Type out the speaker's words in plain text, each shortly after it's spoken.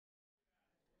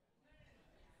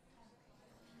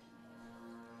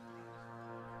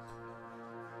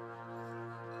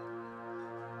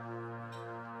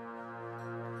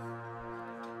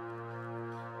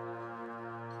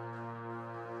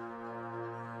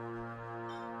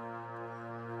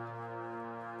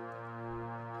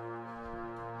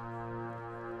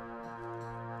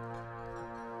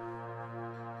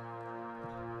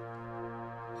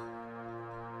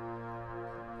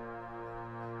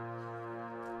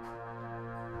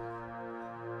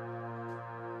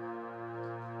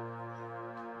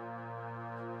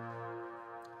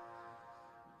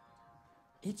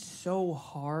It's so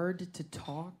hard to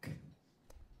talk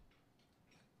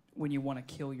when you want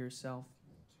to kill yourself.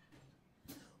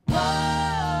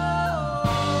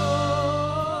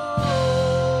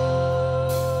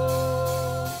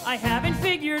 I haven't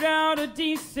figured out a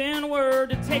decent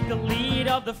word to take the lead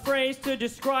of the phrase to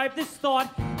describe this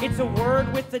thought. It's a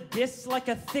word with a dis, like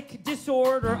a thick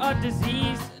disorder, a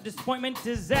disease, disappointment,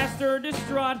 disaster,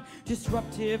 distraught,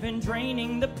 disruptive and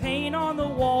draining. The pain on the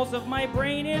walls of my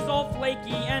brain is all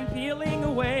flaky and peeling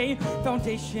away.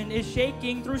 Foundation is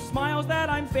shaking through smiles that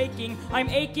I'm faking. I'm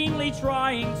achingly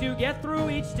trying to get through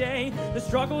each day. The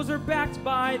struggles are backed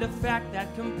by the fact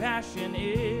that compassion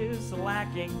is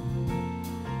lacking.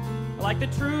 Like the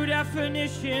true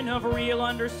definition of real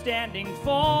understanding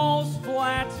falls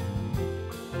flat.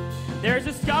 There's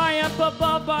a sky up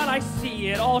above, but I see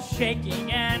it all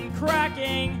shaking and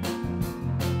cracking.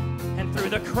 And through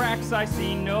the cracks I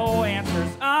see no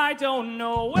answers. I don't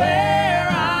know where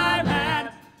I'm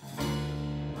at.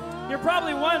 You're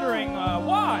probably wondering,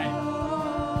 why?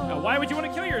 Why would you want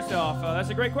to kill yourself? That's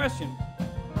a great question.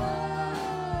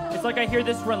 It's like I hear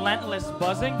this relentless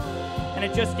buzzing, and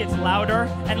it just gets louder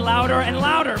and louder and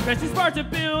louder. As you start to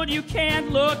build, you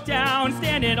can't look down.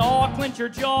 Stand in awe, clench your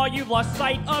jaw, you've lost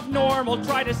sight of normal.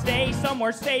 Try to stay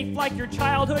somewhere safe like your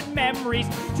childhood memories.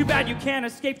 Too bad you can't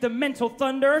escape the mental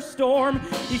thunderstorm.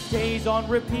 These days on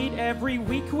repeat every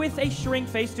week with a shrink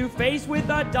face to face with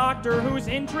a doctor whose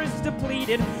interest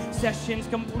depleted. Sessions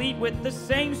complete with the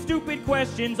same stupid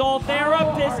questions all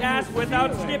therapists ask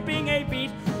without skipping a beat.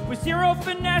 With zero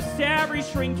finesse, every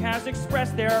shrink has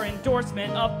expressed their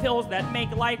endorsement of pills that make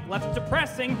life less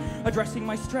depressing. Addressing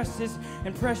my stresses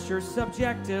and pressures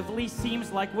subjectively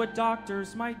seems like what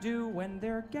doctors might do when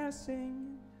they're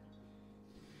guessing.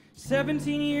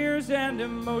 17 years and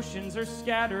emotions are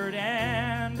scattered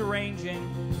and ranging.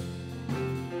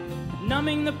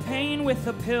 Numbing the pain with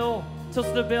a pill till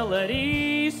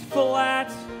stability's flat.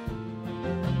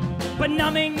 But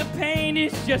numbing the pain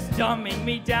is just dumbing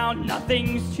me down.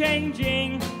 Nothing's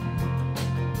changing.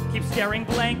 Keep staring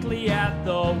blankly at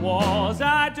the walls.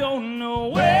 I don't know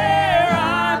where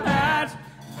I'm at.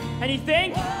 And you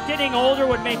think getting older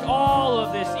would make all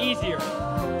of this easier,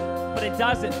 but it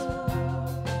doesn't.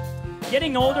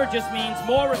 Getting older just means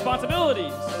more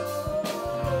responsibilities.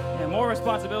 And more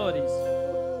responsibilities,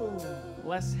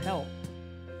 less help.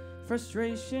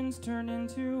 Frustrations turn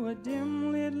into a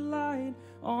dim lit light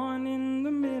on in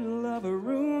the middle of a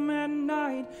room at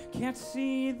night. Can't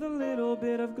see the little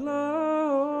bit of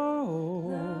glow.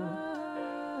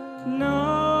 No,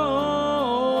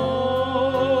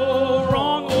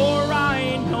 wrong or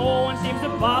right, no one seems to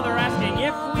bother asking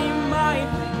if we might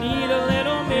need a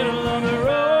little middle of the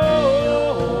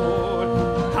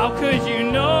road. How could you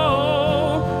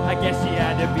know? I guess you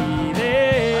had to be there.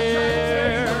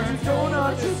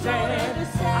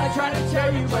 I try to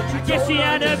tell you, but you guess you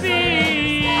had to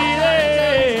be there.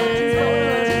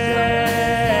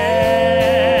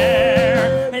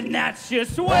 And that's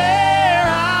just where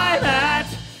I'm at.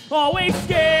 Always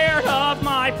scared of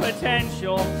my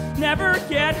potential. Never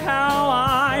get how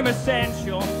I'm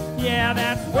essential. Yeah,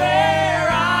 that's where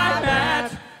I'm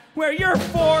at. Where you're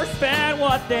force-fed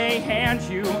what they hand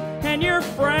you, and your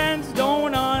friends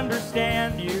don't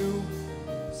understand you.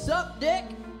 Sup, Dick?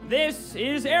 This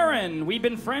is Aaron. We've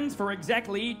been friends for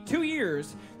exactly 2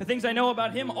 years. The things I know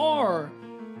about him are: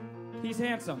 he's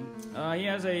handsome. He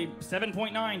has a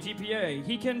 7.9 GPA.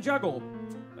 He can juggle.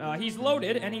 He's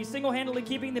loaded, and he's single-handedly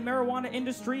keeping the marijuana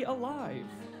industry alive.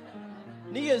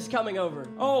 Nia's coming over.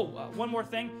 Oh, one more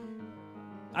thing.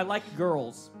 I like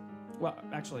girls. Well,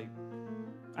 actually,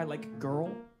 I like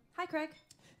girl. Hi, Craig.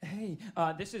 Hey,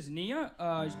 this is Nia.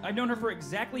 I've known her for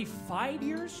exactly 5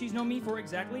 years. She's known me for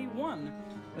exactly 1.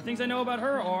 The things I know about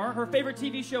her are: her favorite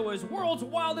TV show is World's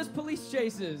Wildest Police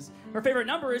Chases. Her favorite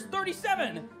number is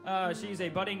 37. She's a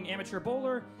budding amateur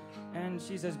bowler, and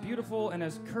she's as beautiful and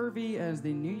as curvy as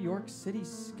the New York City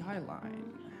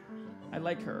skyline. I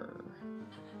like her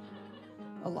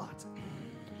a lot.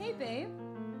 Hey, babe.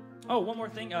 Oh, one more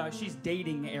thing. She's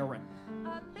dating Aaron.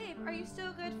 Babe, are you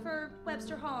still good for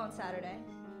Webster Hall on Saturday?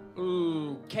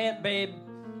 Can't, babe.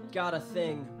 Got a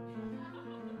thing.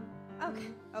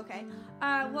 Okay.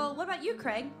 Well, what about you,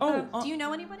 Craig? Oh, do you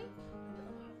know anybody?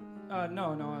 No, I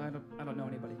don't know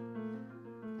anybody.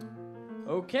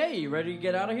 Okay, you ready to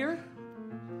get out of here?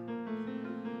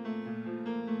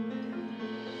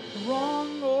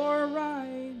 Wrong or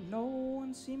right, no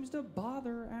one seems to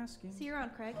bother asking. See you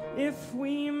around, Craig. If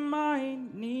we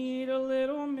might need a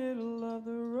little middle of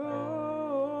the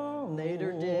road.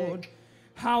 Later, Dick.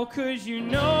 How could you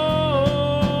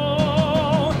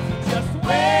know just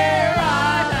where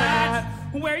I'm at?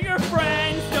 Where your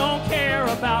friends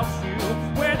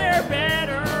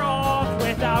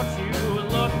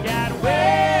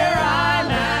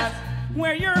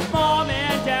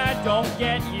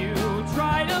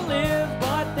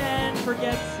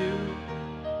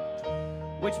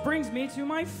Which brings me to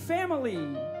my family.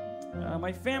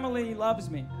 My family loves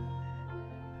me.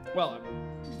 Well,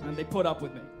 and they put up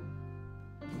with me.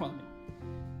 Well,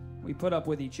 we put up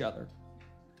with each other.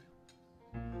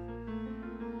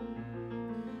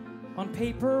 On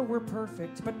paper, we're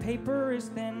perfect, but paper is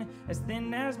thin as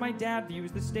my dad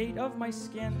views the state of my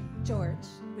skin. George,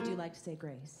 would you like to say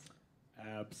grace?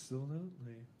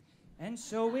 Absolutely. And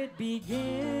so it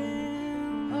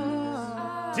begins.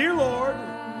 Dear Lord,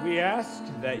 we ask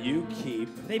that you keep...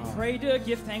 They pray to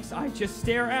give thanks, I just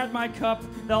stare at my cup.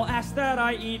 They'll ask that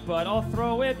I eat, but I'll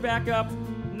throw it back up.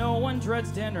 No one dreads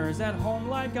dinners at home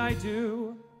like I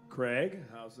do. Craig,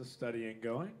 how's the studying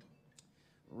going?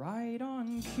 Right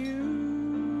on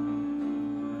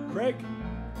cue. Craig,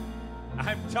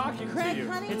 I'm talking Craig, to you.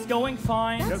 honey. It's going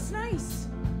fine. That's nice.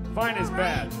 Fine is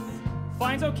bad.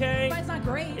 Fine's okay. Fine's not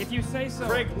great. If you say so.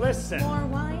 Craig, listen. More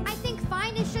wine? I think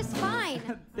fine is just fine.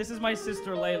 This is my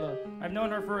sister Layla. I've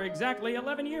known her for exactly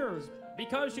 11 years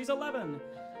because she's 11.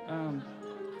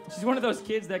 She's one of those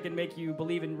kids that can make you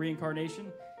believe in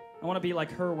reincarnation. I want to be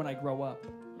like her when I grow up.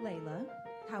 Layla,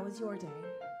 how was your day?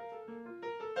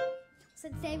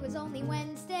 Since today was only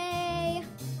Wednesday,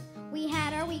 we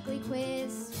had our weekly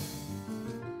quiz.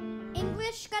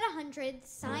 English got 100,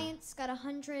 science got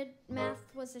 100, math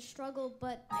was a struggle,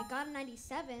 but I got a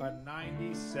 97. A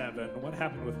 97. What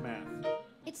happened with math?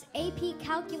 It's AP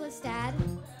Calculus, Dad,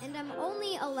 and I'm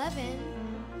only 11.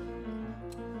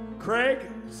 Craig,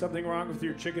 something wrong with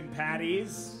your chicken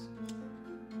patties?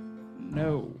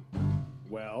 No.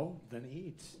 Well, then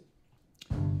eat.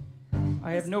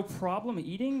 I have no problem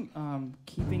eating.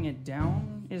 Keeping it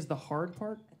down is the hard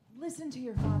part. Listen to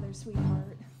your father,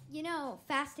 sweetheart. You know,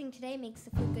 fasting today makes the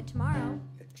food good tomorrow.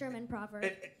 German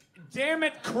proverb. Damn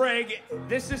it, Craig.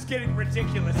 This is getting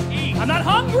ridiculous. Eat. I'm not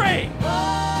hungry!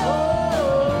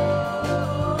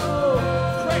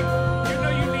 Craig, you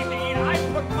know you need to eat. I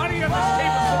put money on this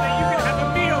table so that you can have a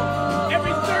meal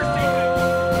every Thursday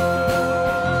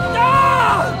night.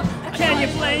 Ah! Can you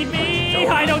blame me?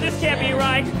 I know this can't be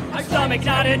right. My stomach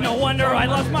knotted, no wonder I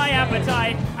lost my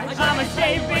appetite. I'm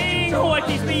escaping what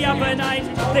keeps me up at night.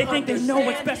 They think they know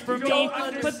what's best for me,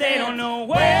 but they don't know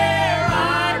where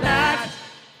I'm at.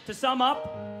 To sum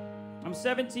up, I'm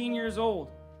 17 years old.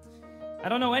 I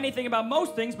don't know anything about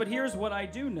most things, but here's what I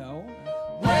do know.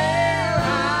 Where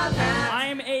I'm at.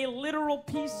 I'm a literal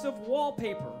piece of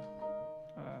wallpaper.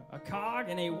 A cog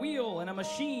and a wheel and a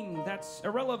machine that's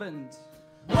irrelevant.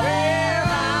 Where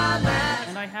I'm at.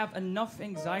 And I have enough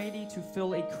anxiety to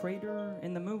fill a crater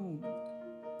in the moon.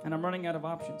 And I'm running out of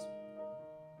options.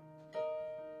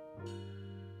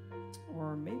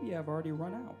 Or maybe I've already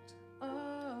run out.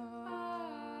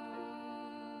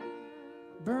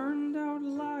 Burned out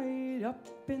light up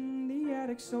in the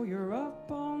attic, so you're up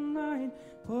all night.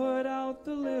 Put out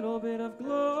the little bit of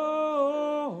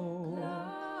glow.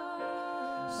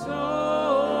 So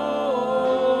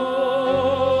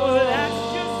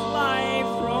that's just life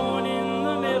thrown in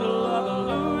the middle of a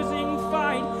losing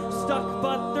fight. Stuck,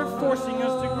 but they're forcing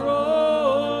us to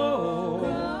grow.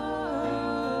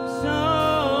 So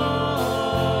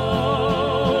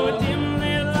dim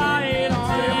lit light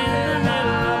on in the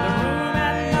middle of the room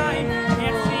at night.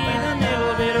 Can't see the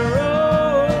middle bit of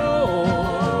road.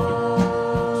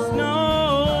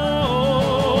 Snow,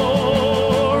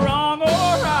 wrong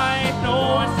or right. No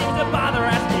one seems to bother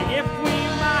asking if we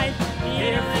might be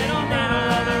in the middle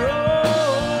of the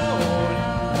road.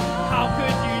 How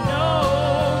could you know?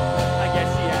 I guess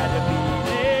she had to be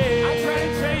there. I'm trying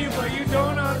to tell you, but you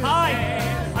don't understand. Hi,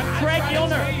 I'm Craig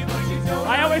Goldner.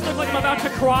 I always look like I'm about to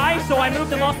cry, so I move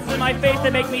the muscles in my face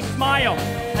that make me smile.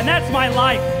 And that's my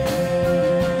life.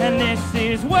 And this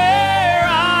is where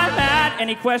I'm at.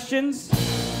 Any questions?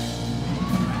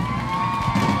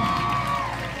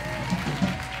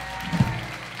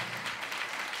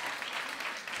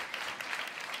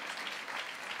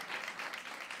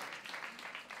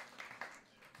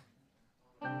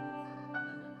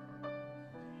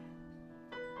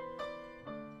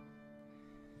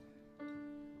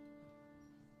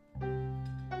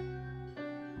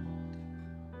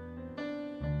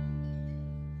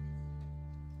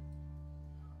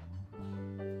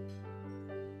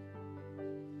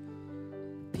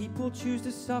 People choose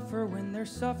to suffer when they're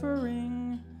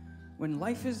suffering. When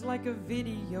life is like a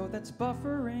video that's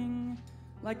buffering.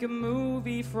 Like a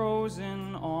movie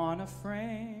frozen on a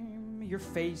frame. Your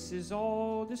face is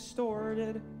all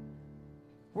distorted.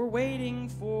 We're waiting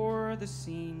for the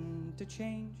scene to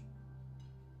change.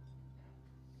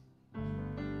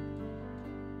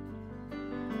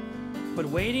 But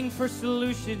waiting for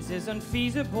solutions is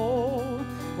unfeasible.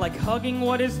 Like hugging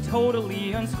what is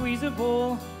totally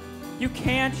unsqueezable. You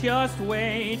can't just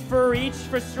wait for each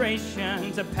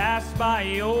frustration to pass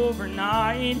by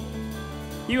overnight.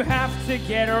 You have to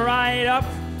get right up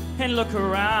and look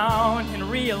around and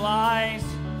realize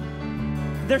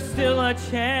there's still a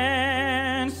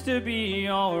chance to be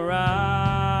alright.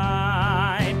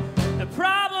 The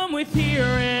problem with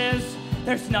here is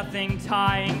there's nothing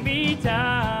tying me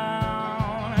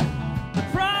down. The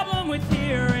problem with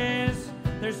here is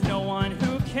there's no one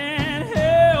who can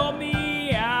help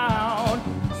me out.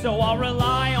 So I'll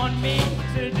rely on me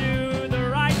to do the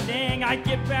right thing. I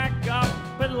get back up,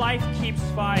 but life keeps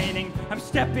fighting. I'm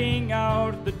stepping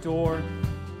out the door.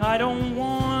 I don't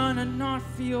wanna not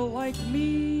feel like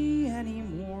me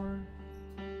anymore.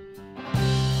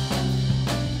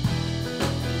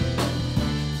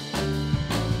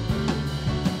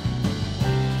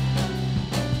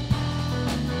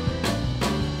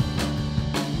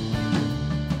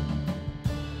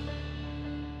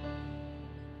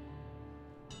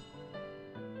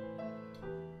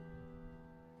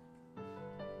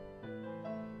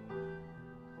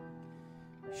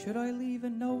 Should I leave a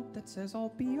note that says I'll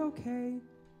be okay?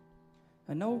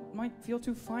 A note might feel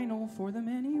too final for them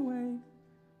anyway.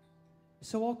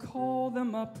 So I'll call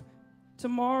them up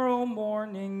tomorrow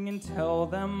morning and tell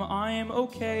them I'm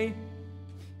okay.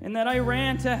 And that I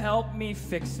ran to help me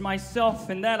fix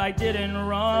myself and that I didn't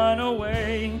run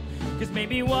away. 'Cause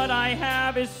maybe what I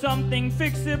have is something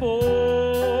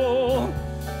fixable.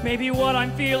 Maybe what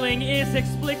I'm feeling is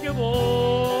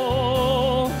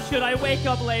explicable. Should I wake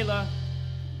up Layla?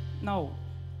 No.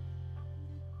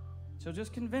 So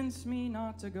just convince me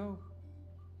not to go.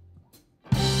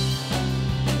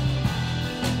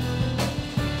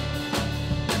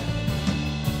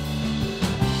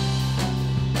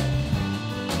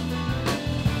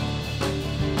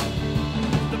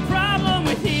 The problem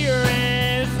with here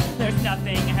is there's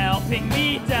nothing helping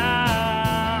me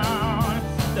down.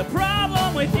 The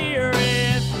problem with here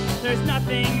is there's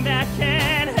nothing that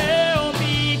can help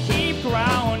me keep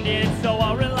grounded. So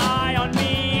I'll rely on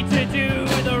me to do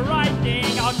the right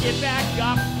thing. I'll get back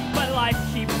up, but life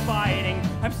keeps fighting.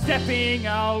 I'm stepping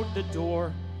out the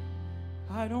door.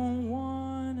 I don't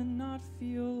want to not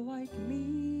feel like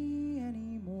me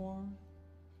anymore.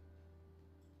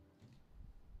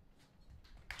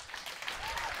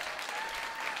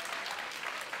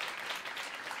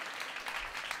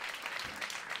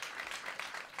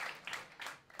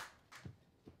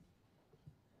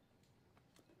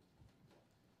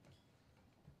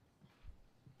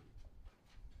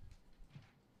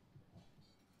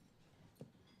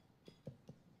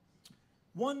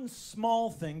 One small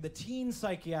thing, the teen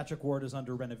psychiatric ward is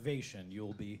under renovation.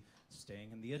 You'll be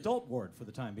staying in the adult ward for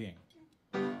the time being.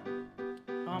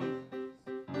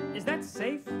 Is that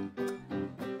safe?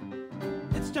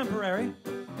 It's temporary.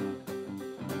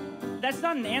 That's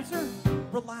not an answer?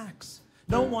 Relax.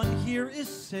 No one here is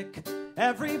sick.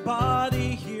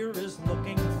 Everybody here is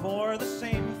looking for the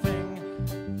same thing.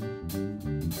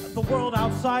 The world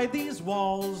outside these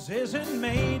walls isn't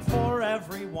made for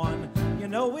everyone. You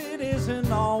know it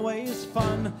isn't always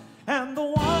fun. And the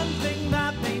one thing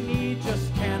that they need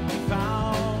just can't be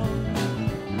found.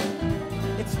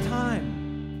 It's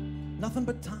time. Nothing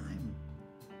but time.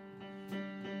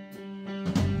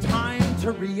 Time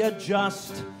to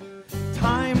readjust.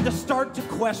 Time to start to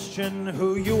question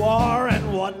who you are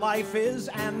and what life is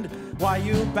and why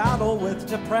you battle with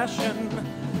depression.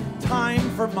 Time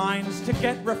for minds to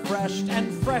get refreshed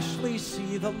and freshly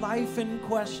see the life in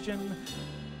question.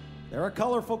 They're a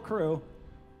colorful crew.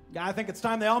 I think it's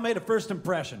time they all made a first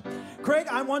impression. Craig,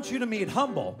 I want you to meet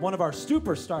Humble, one of our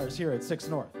superstars here at 6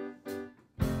 North.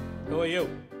 Who are you?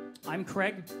 I'm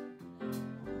Craig.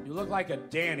 You look like a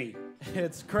Danny.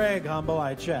 It's Craig, Humble,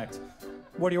 I checked.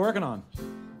 What are you working on?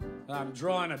 I'm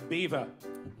drawing a beaver.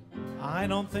 I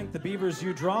don't think the beavers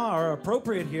you draw are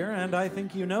appropriate here, and I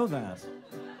think you know that.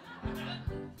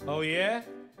 Oh, yeah?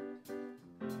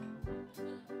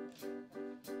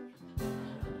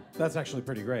 That's actually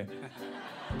pretty great.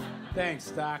 Thanks,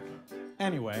 Doc.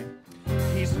 Anyway,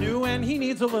 he's new and he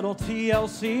needs a little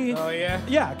TLC. Oh, yeah?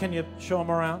 Yeah, can you show him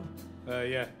around?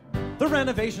 Yeah. The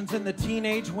renovations in the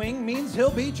teenage wing means he'll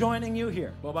be joining you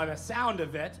here. Well, by the sound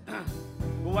of it,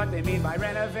 what they mean by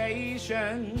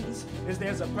renovations is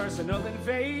there's a personal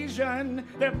invasion.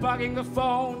 They're bugging the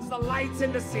phones, the lights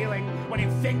in the ceiling. When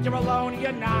you think you're alone,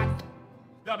 you're not.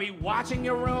 They'll be watching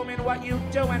your room and what you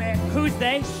do in it. Who's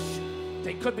they? Shh.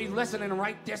 They could be listening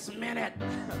right this minute.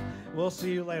 We'll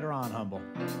see you later on, Humble.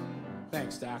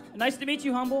 Thanks, Doc. Nice to meet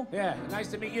you, Humble. Yeah, nice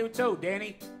to meet you too,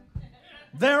 Danny.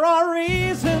 There are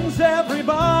reasons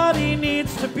everybody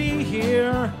needs to be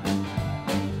here.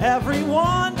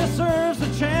 Everyone deserves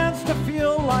a chance to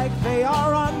feel like they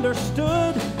are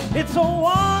understood. It's a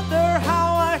wonder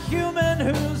how a human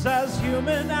who's as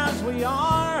human as we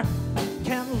are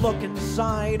can look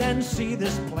inside and see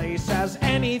this place as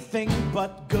anything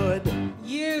but good.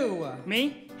 You!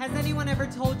 Me? Has anyone ever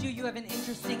told you you have an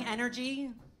interesting energy?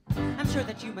 I'm sure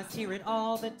that you must hear it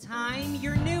all the time.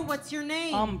 You're new, what's your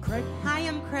name? Craig. Hi,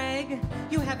 I'm Craig.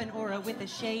 You have an aura with a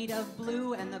shade of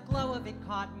blue, and the glow of it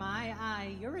caught my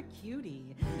eye. You're a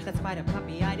cutie, despite a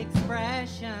puppy-eyed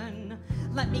expression.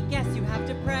 Let me guess, you have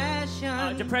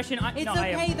depression. Depression? It's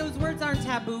okay, those words aren't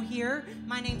taboo here.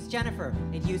 My name's Jennifer.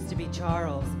 It used to be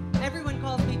Charles. Everyone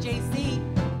calls me JC.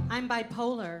 I'm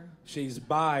bipolar. She's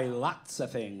by lots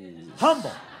of things.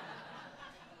 Humble.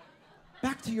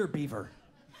 Back to your beaver.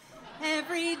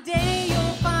 Every day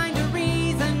you'll find a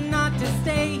reason not to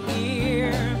stay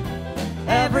here.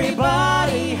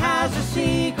 Everybody has a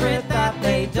secret that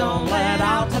they don't let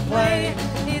out to play.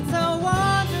 It's a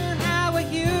wonder how a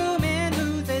human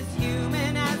who's as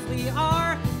human as we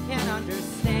are can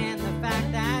understand the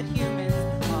fact that humans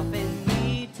often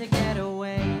need to get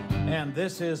away. And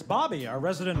this is Bobby, our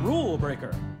resident rule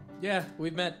breaker. Yeah,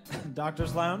 we've met.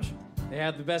 Doctor's Lounge. They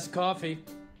had the best coffee.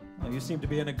 Well, you seem to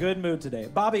be in a good mood today.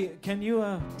 Bobby, can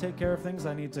you take care of things?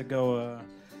 I need to go,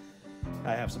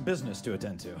 I have some business to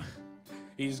attend to.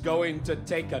 He's going to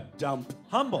take a dump.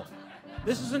 Humble.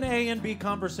 This is an A and B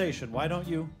conversation. Why don't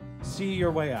you see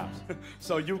your way out?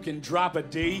 So you can drop a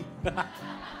D?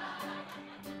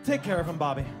 Take care of him,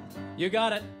 Bobby. You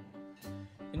got it.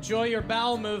 Enjoy your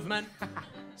bowel movement.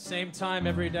 Same time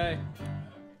every day.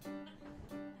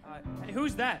 Hey,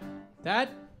 who's that?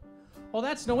 That? Oh,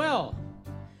 that's Noel.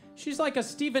 She's like a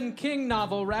Stephen King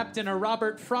novel wrapped in a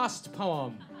Robert Frost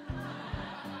poem.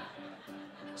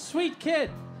 Sweet kid.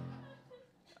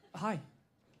 Hi.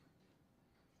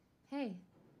 Hey.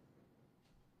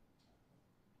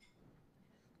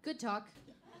 Good talk.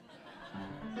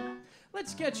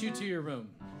 Let's get you to your room.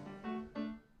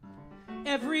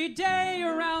 Every day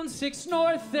around 6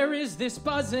 North there is this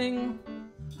buzzing.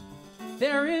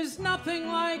 There is nothing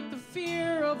like the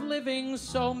fear of living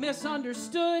so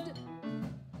misunderstood.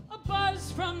 A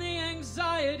buzz from the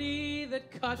anxiety that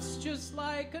cuts just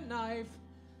like a knife.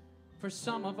 For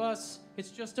some of us, it's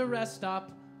just a rest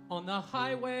stop on the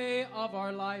highway of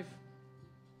our life.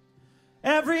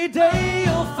 Every day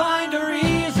you'll find a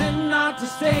reason not to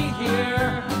stay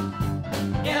here.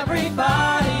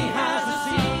 Everybody has a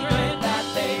secret that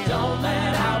they don't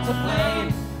let out to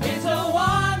play. It's a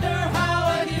wonder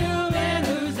how a human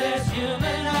who's as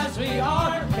human as we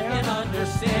are can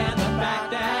understand the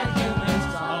fact that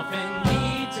humans often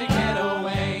need to get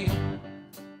away.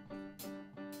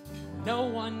 No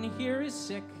one here is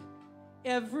sick.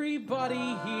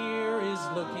 Everybody here is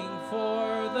looking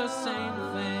for the same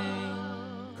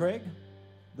thing. Craig,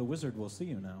 the wizard will see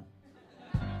you now.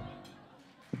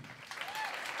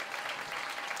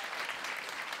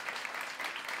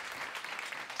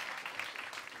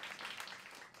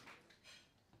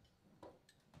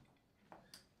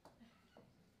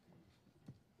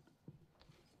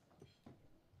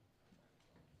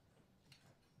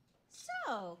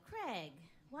 So, Craig,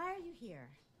 why are you here?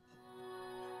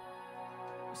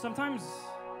 Sometimes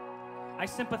I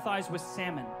sympathize with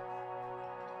salmon.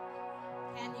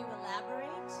 Can you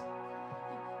elaborate?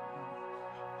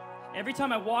 Every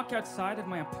time I walk outside of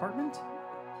my apartment,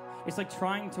 it's like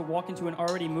trying to walk into an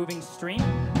already moving stream.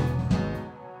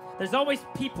 There's always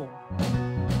people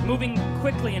moving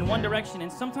quickly in one direction,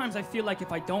 and sometimes I feel like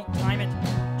if I don't time it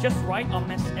just right, I'll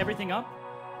mess everything up.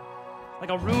 Like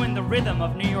I'll ruin the rhythm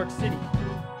of New York City.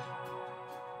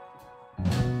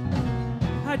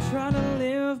 I try to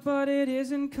live, but it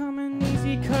isn't coming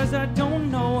easy, 'cause I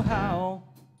don't know how.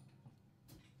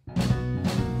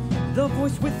 The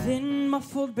voice within,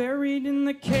 muffled, buried in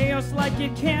the chaos, like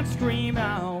it can't scream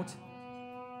out.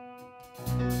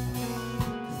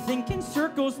 Think in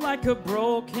circles like a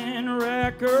broken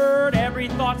record, every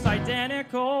thought's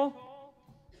identical.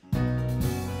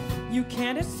 You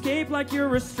can't escape like you're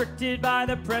restricted by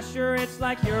the pressure, it's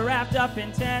like you're wrapped up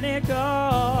in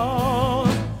tentacles.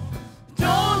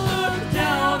 Don't look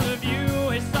down, the view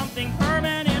is something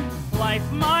permanent.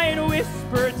 Life might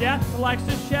whisper, death likes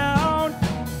to shout.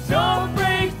 Don't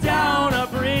break down a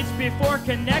bridge before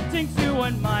connecting to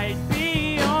what might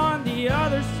be on the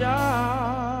other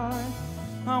side.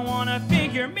 I wanna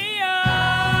figure me out.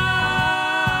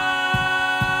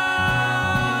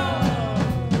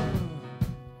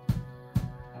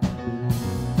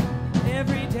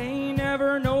 Every day,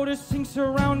 never noticing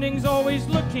surroundings, always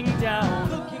looking down.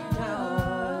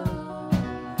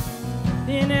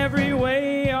 In every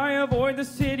way, I avoid the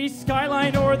city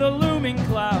skyline or the looming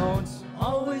clouds.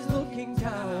 always looking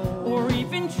down. Or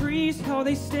even trees, how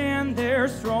they stand there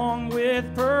strong with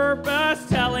purpose,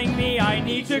 telling me I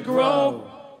need to grow.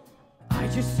 I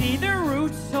just see their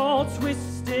roots all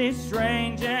twisted,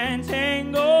 strange and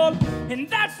tangled, and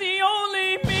that's the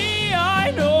only me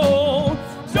I know.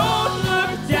 Don't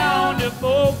look down to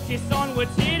focus on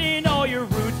what's hidden. All your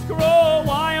roots grow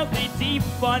wildly deep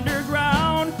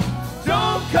underground.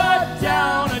 Don't cut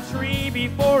down a tree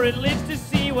before it lives to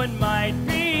see what might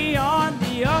be on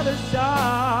the other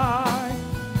side.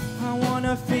 I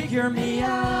wanna figure me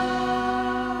out.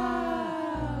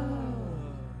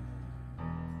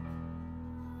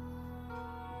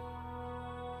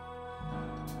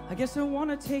 I guess I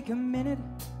wanna take a minute.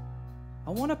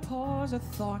 I wanna pause a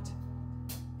thought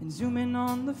and zoom in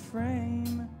on the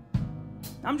frame.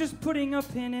 I'm just putting a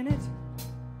pin in it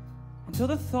until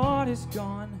the thought is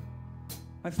gone.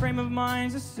 My frame of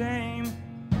mind's the same.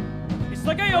 It's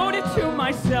like I owed it to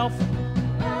myself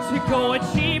to go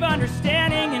achieve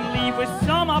understanding and leave with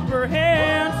some upper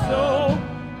hand. So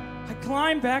I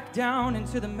climb back down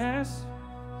into the mess,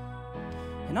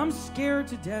 and I'm scared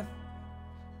to death.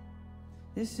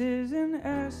 This is an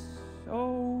SOS.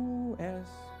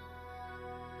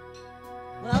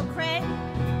 Well, Craig,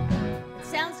 it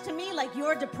sounds to me like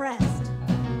you're depressed.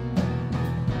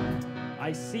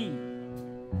 I see.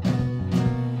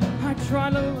 I try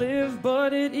to live,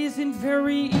 but it isn't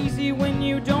very easy when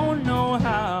you don't know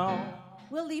how.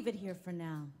 We'll leave it here for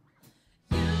now.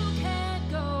 You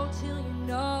can't go till you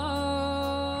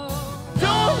know.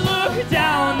 Don't look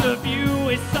down, the view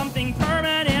is something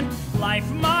permanent. Life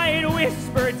might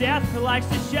whisper, death likes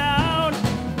to shout.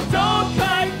 Don't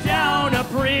cut down a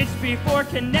bridge before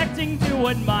connecting to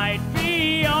what might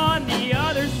be on the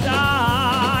other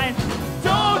side.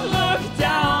 Don't look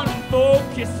down and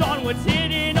focus on what's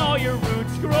hidden. All your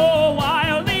roots grow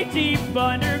wildly deep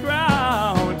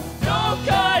underground. Don't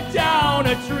cut down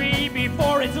a tree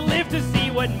before it's lived to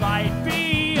see what might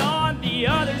be on the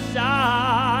other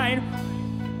side.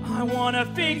 I wanna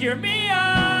figure me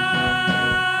out.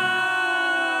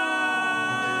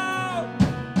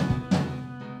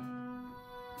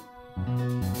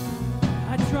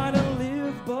 I try to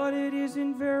live, but it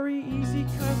isn't very easy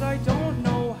 'cause I don't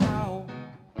know how.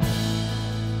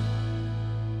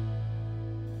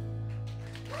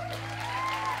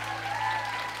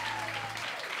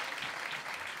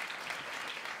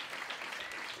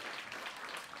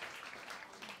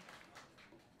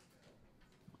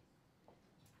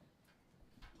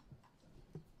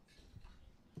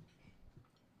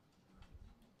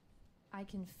 I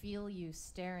can feel you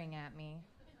staring at me.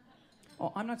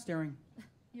 Oh, I'm not staring.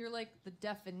 You're like the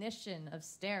definition of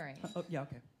staring. Oh, yeah,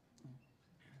 okay.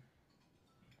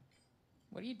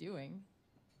 What are you doing?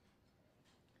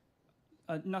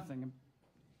 Nothing. I'm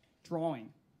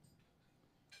drawing.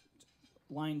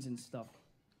 Lines and stuff.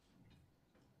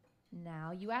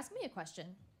 Now you ask me a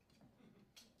question.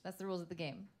 That's the rules of the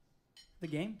game. The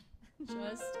game?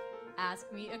 Just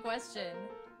ask me a question.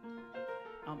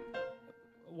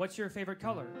 What's your favorite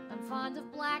color? I'm fond of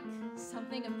black,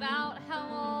 something about how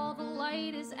all the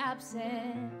light is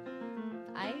absent.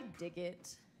 I dig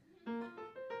it.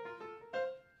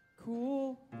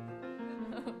 Cool.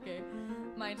 Okay,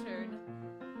 my turn.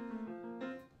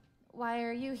 Why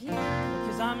are you here?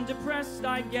 'Cause I'm depressed,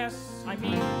 I guess. I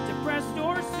mean, depressed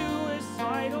or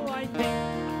suicidal, I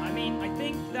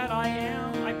think that I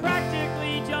am. I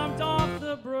practically jumped off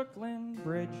the Brooklyn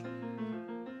Bridge.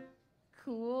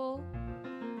 Cool.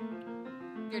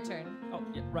 Your turn. Oh,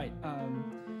 yeah, right.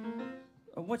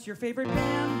 What's your favorite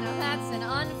band? Now that's an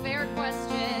unfair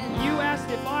question. You asked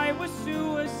if I was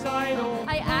suicidal.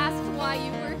 I asked why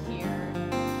you were here.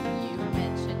 You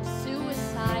mentioned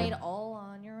suicide all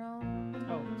on your own.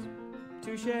 Oh,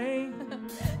 touche.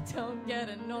 Don't get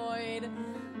annoyed.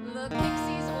 The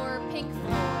Pixies or Pink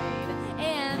Floyd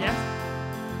and Yes?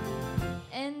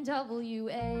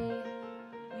 NWA.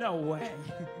 No way.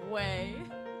 Way.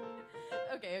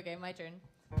 Okay, my turn.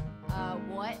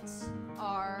 What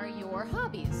are your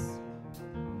hobbies?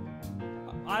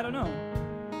 I don't know.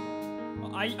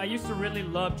 I used to really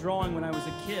love drawing when I was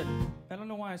a kid. I don't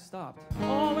know why I stopped.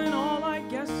 All in all, I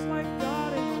guess life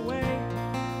got in the way.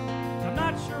 I'm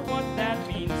not sure what that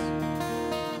means.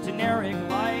 Generic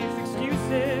life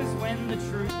excuses when the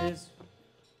truth is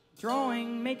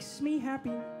drawing makes me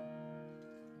happy.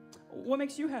 What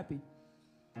makes you happy?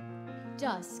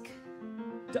 Dusk.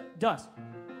 Dusk.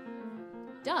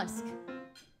 Dusk.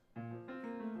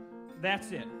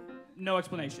 That's it. No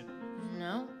explanation.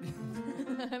 No.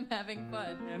 I'm having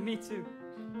fun. Yeah, me too.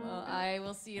 Well, I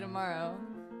will see you tomorrow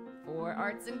for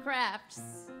arts and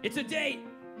crafts. It's a date.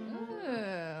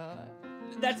 Ooh.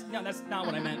 That's not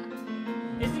what I meant.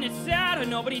 Isn't it sad how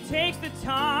nobody takes the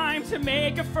time to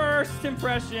make a first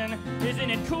impression? Isn't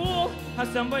it cool how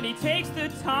somebody takes the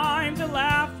time to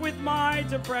laugh with my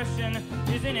depression?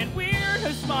 Isn't it weird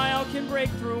a smile can break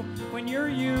through when you're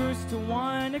used to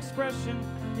one expression?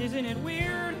 Isn't it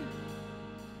weird?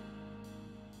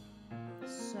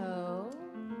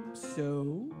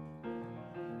 So?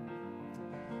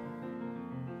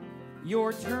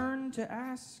 Your turn to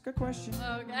ask a question.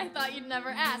 Okay, I thought you'd never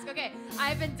ask. Okay,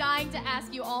 I've been dying to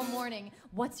ask you all morning.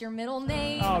 What's your middle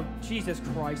name? Oh, Jesus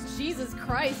Christ. Jesus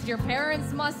Christ, your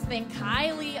parents must think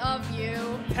highly of you.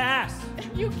 Pass.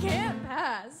 You can't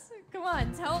pass. Come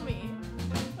on, tell me.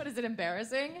 What, is it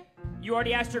embarrassing? You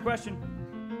already asked your question.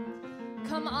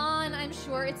 Come on, I'm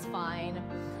sure it's fine.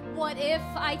 What if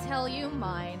I tell you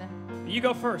mine? You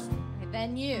go first. Okay,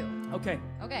 then you. Okay.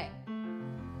 Okay.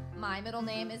 My middle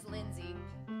name is Lindsay.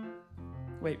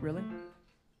 Wait, really?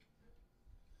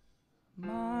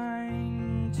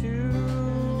 Mine too.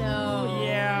 No.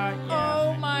 Yeah.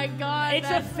 Oh my God. It's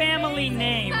a family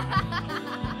name.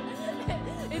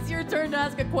 It's your turn to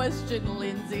ask a question,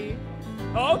 Lindsay.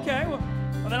 Okay. Well,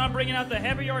 then I'm bringing out the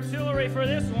heavy artillery for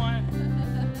this one.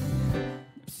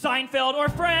 Seinfeld or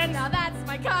Friends? Now that's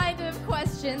my kind of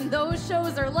question. Those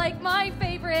shows are like my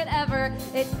favorite ever.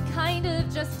 It kind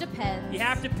of just depends. You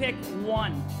have to pick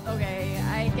one. Okay,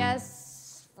 I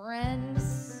guess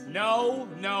Friends. No.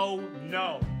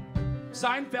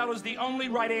 Seinfeld is the only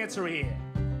right answer here.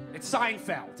 It's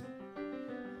Seinfeld.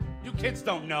 You kids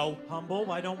don't know. Humble,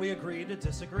 why don't we agree to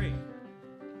disagree?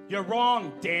 You're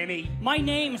wrong, Danny. My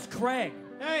name's Craig.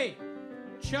 Hey,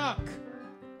 Chuck.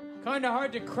 Kind of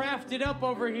hard to craft it up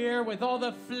over here with all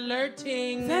the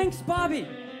flirting. Thanks, Bobby.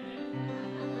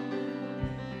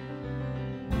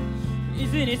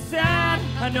 Isn't it sad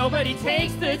how nobody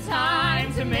takes the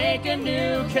time to make a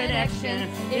new connection?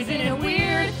 Isn't it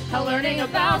weird how learning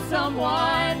about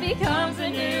someone becomes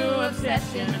a new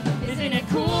obsession? Isn't it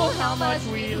cool how much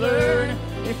we learn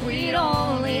if we'd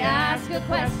only ask a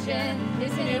question?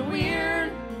 Isn't it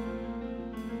weird?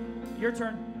 Your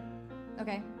turn.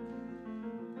 Okay.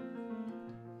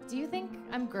 Do you think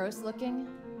I'm gross looking?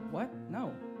 What?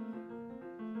 No.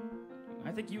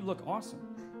 I think you look awesome.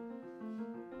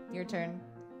 Your turn.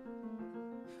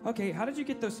 Okay, how did you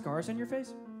get those scars on your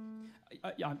face?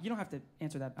 You don't have to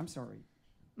answer that. I'm sorry.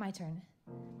 My turn.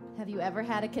 Have you ever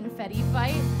had a confetti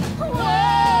fight?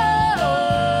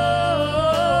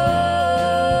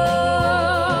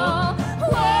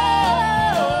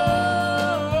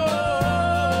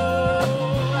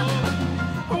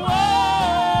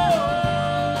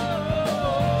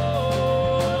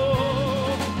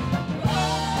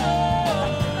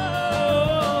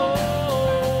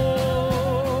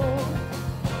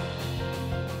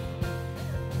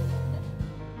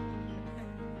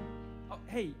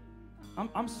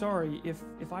 I'm sorry if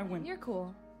I went... You're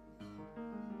cool.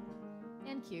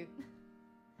 And cute.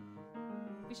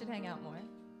 We should hang out more.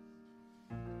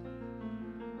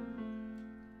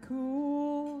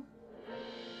 Cool.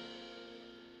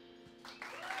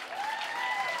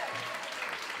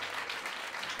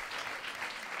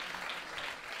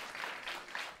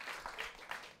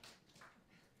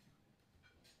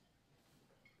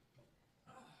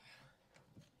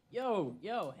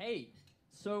 Yo, hey.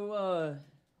 So,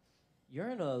 you're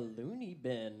in a loony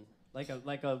bin, like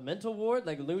a mental ward,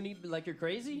 like a loony, like you're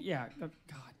crazy? Yeah.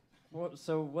 God.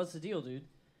 So what's the deal, dude?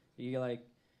 Are you like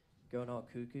going all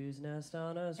cuckoo's nest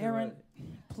on us? Aaron,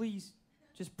 please,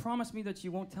 just promise me that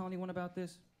you won't tell anyone about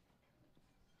this.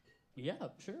 Yeah,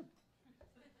 sure.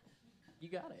 You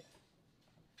got it.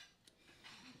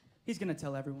 He's gonna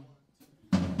tell everyone.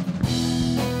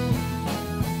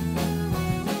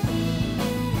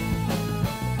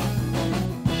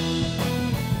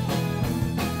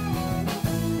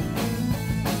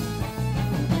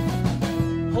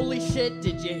 Holy shit,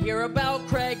 did you hear about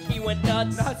Craig? He went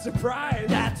nuts. Not surprised.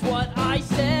 That's what I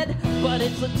said, but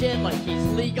it's legit like he's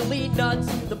legally nuts.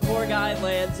 The poor guy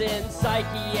lands in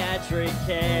psychiatric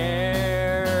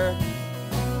care.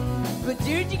 But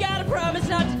dude, you gotta promise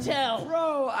not to tell.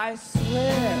 Bro, I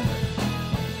swear.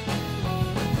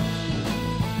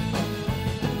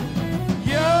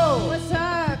 Yo! What's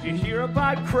up? Did you hear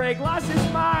about Craig lost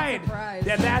his mind? Surprise.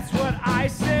 Yeah, that's what I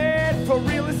said. For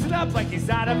real, listen up like he's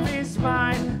out of his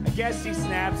mind. I guess he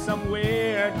snapped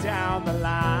somewhere down the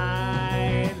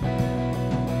line.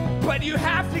 But you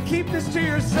have to keep this to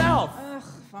yourself. Ugh,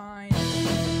 fine.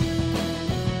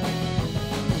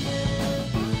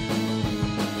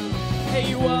 Hey,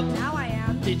 you up? Now I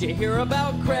am. Did you hear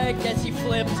about Craig? Guess he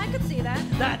flipped. I could see that.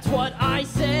 That's what I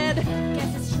said.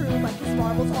 Guess it's true, but his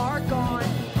marbles are gone.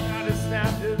 Gotta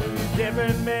snap to these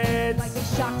different meds. Like they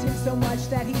so much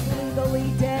that he's legally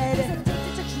dead. He's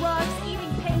addicted to drugs,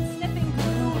 eating paint, sniffing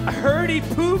glue. I heard he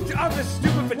pooped on the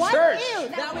stoop of a What? church. Ew,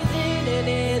 That was in an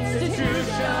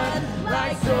institution,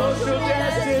 like social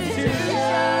destitution.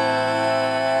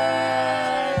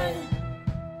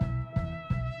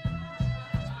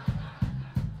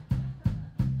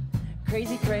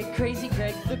 Crazy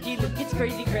Craig, looky, look, it's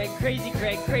Crazy Craig, Crazy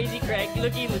Craig, Crazy Craig,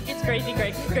 looky, look, it's Crazy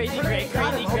Craig, Crazy Craig,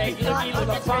 Crazy Craig, looky, look,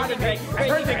 it's Crazy Craig,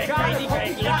 Crazy Craig, Crazy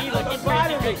Craig, looky, look, it's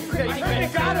Crazy Craig, Crazy Craig,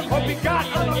 hope he got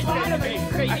on the bottom of me.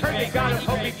 Crazy Craig,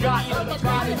 hope he got on the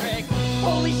bottom of me.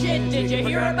 Holy shit, did you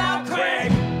hear about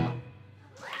Craig?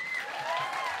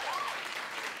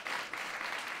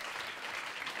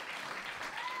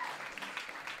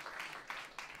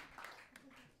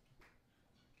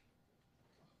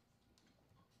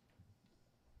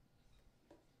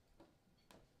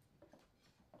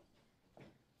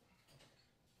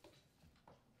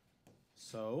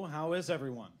 So, how is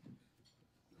everyone?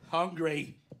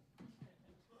 Hungry.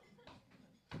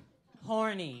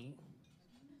 Horny.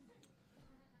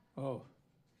 Oh.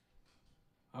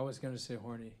 I was going to say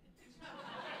horny.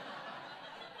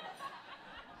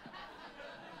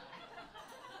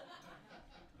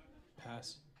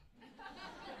 Pass.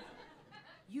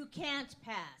 You can't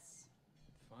pass.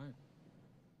 Fine.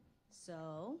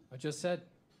 So? I just said,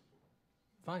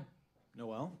 fine.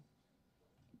 Noel?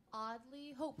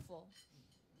 Oddly hopeful.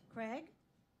 Craig?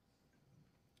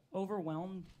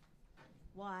 Overwhelmed.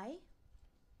 Why?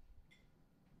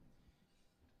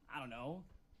 I don't know.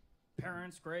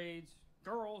 Parents, grades,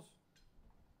 girls,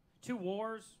 2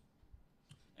 wars,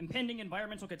 impending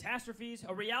environmental catastrophes,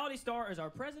 a reality star as our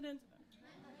president.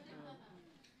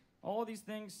 All these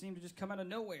things seem to just come out of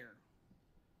nowhere.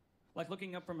 Like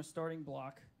looking up from a starting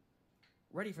block,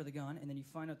 ready for the gun, and then you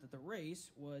find out that the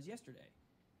race was yesterday.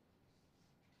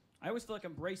 I always feel like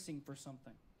I'm bracing for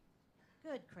something.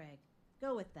 Good, Craig.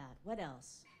 Go with that. What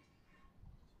else?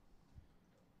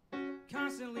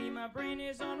 Constantly my brain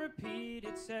is on repeat.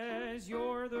 It says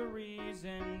you're the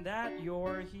reason that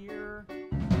you're here.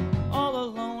 All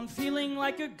alone, feeling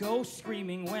like a ghost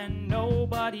screaming when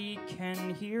nobody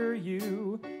can hear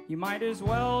you. You might as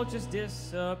well just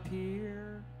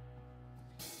disappear.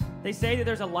 They say that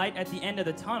there's a light at the end of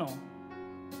the tunnel,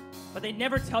 but they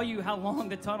never tell you how long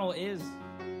the tunnel is.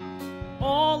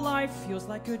 All life feels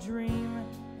like a dream,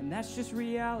 and that's just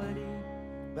reality.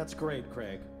 That's great,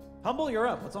 Craig. Humble, you're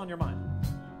up. What's on your mind?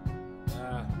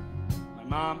 My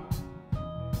mom.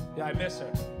 Yeah, I miss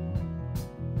her.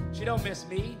 She don't miss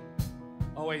me.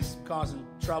 Always causing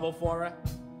trouble for her.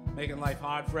 Making life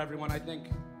hard for everyone, I think.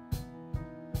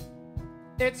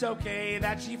 It's okay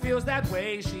that she feels that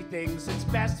way. She thinks it's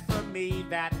best for me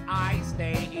that I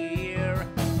stay here.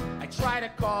 I try to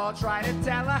call, try to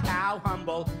tell her how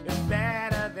humble is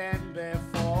better than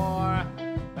before.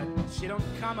 But she don't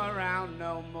come around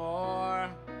no more.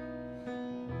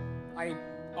 I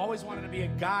always wanted to be a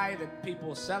guy that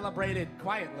people celebrated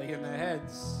quietly in their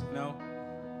heads, you know?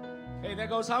 Hey, there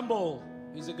goes Humble.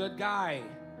 He's a good guy.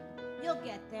 You'll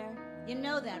get there. You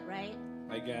know that, right?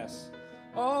 I guess.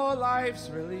 Oh, life's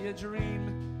really a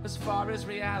dream as far as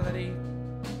reality.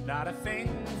 Not a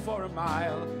thing for a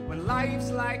mile when life's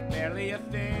like barely a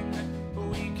thing.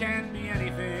 We can't be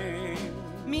anything.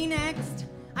 Me next.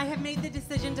 I have made the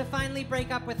decision to finally break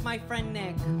up with my friend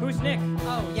Nick. Who's Nick?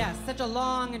 Oh, yes, such a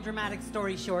long and dramatic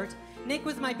story short. Nick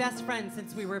was my best friend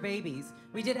since we were babies.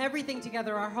 We did everything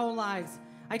together our whole lives.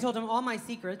 I told him all my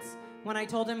secrets. When I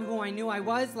told him who I knew I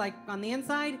was, like on the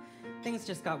inside, things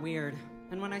just got weird.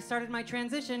 And when I started my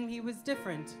transition, he was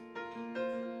different.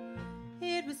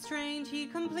 It was strange, he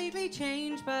completely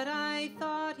changed, but I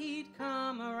thought he'd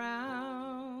come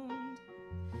around.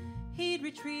 He'd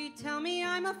retreat, tell me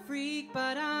I'm a freak,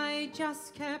 but I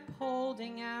just kept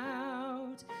holding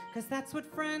out, 'cause that's what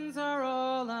friends are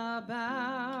all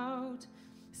about.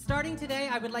 Starting today,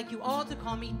 I would like you all to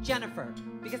call me Jennifer,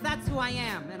 because that's who I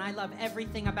am, and I love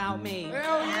everything about me.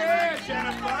 Hell yeah,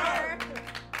 Jennifer!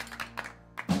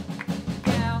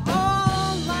 Yeah,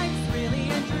 all life's really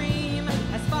a dream,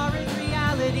 as far as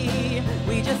reality,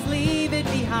 we just leave it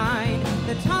behind.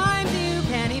 The times you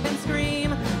can't even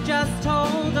scream, just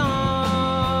hold on,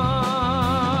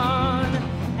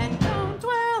 and don't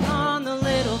dwell on the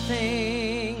little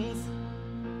things.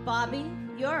 Bobby,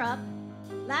 you're up.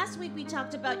 Last week we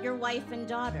talked about your wife and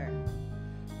daughter.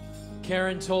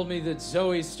 Karen told me that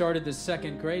Zoe started the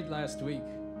 2nd grade last week.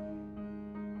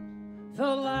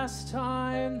 The last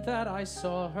time that I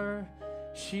saw her,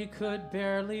 she could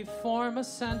barely form a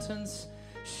sentence.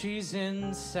 She's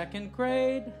in 2nd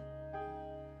grade.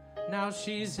 Now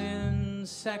she's in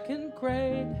 2nd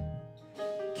grade.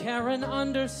 Karen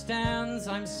understands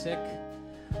I'm sick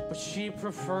but she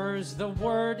prefers the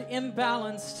word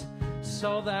imbalanced,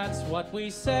 so that's what we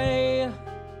say.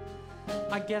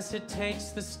 I guess it takes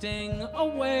the sting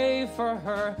away for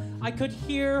her. I could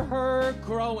hear her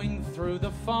growing through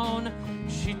the phone.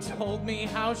 She told me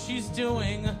how she's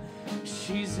doing.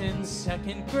 She's in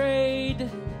 2nd grade,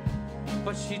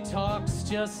 but she talks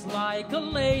just like a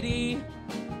lady.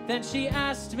 Then she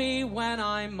asked me when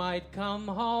I might come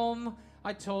home.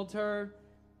 I told her,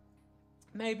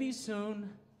 maybe soon.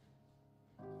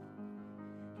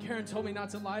 Karen told me not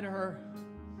to lie to her.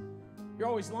 You're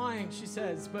always lying, she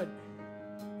says, but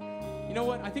you know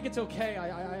what? I think it's okay.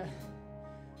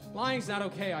 Lying's not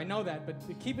okay, I know that, but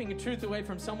keeping the truth away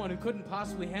from someone who couldn't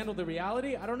possibly handle the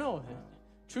reality, I don't know.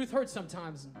 Truth hurts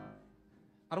sometimes.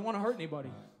 I don't want to hurt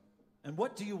anybody. And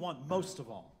what do you want most of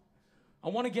all? I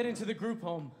want to get into the group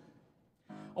home.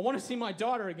 I want to see my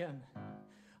daughter again.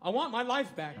 I want my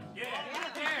life back. Good.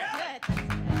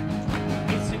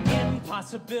 It's an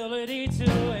impossibility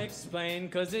to explain,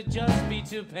 'cause it'd just be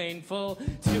too painful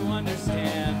to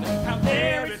understand. Out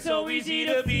there it's so easy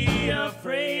to be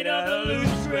afraid of the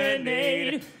loose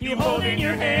grenade you hold in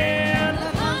your hand.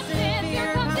 The constant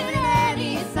fear comes in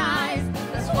any size.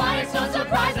 That's why it's no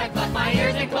surprise I close my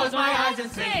ears and close my eyes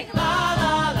and sing la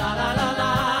la la la la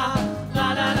la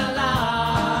la la la la.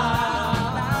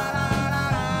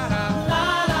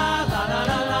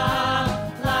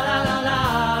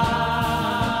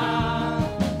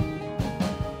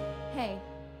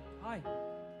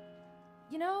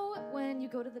 When you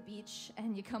go to the beach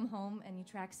and you come home and you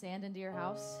track sand into your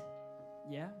house?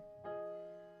 Yeah?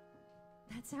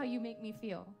 That's how you make me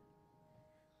feel.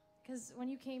 Because when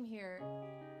you came here,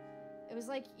 it was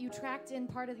like you tracked in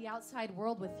part of the outside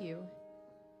world with you.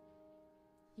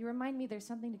 You remind me there's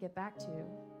something to get back to.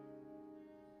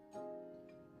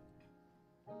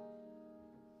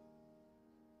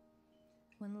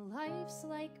 When life's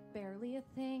like barely a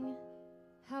thing,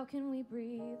 how can we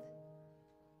breathe?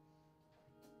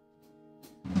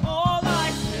 All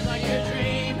life's been like a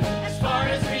dream, as far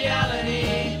as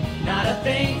reality, not a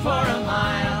thing for a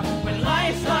mile. When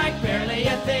life's like barely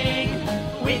a thing,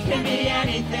 we can be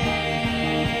anything.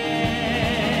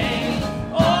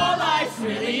 All life's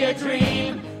really a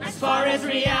dream, as far as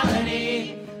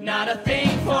reality, not a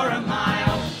thing for a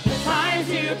mile. The times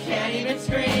you can't even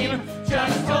scream,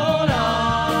 just hold on,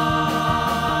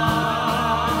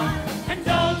 and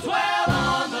don't dwell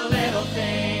on the little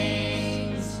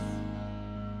things.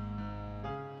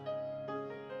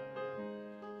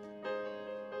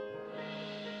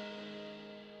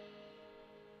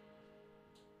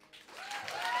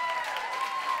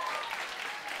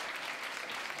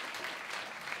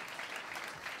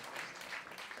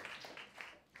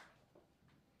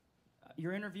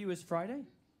 Your interview is Friday?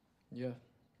 Yeah.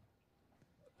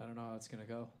 I don't know how it's gonna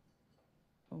go.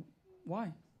 Oh,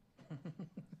 why?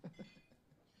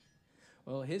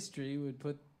 Well, history would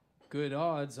put good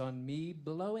odds on me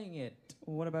blowing it.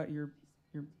 Well, what about your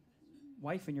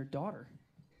wife and your daughter?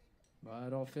 Well, I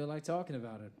don't feel like talking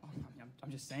about it. Oh,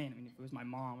 I'm just saying. I mean, if it was my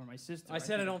mom or my sister. I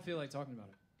said I don't feel like talking about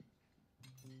it.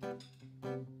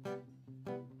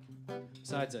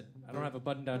 Besides, I don't have a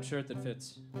button-down shirt that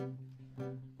fits.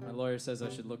 My lawyer says I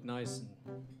should look nice,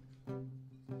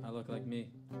 and I look like me.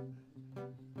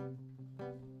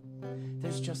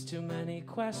 There's just too many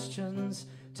questions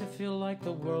to feel like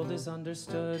the world is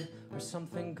understood or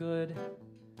something good.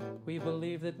 We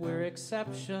believe that we're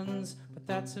exceptions, but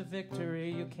that's a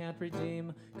victory you can't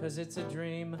redeem, 'cause it's a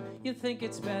dream. You think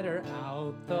it's better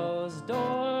out those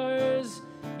doors.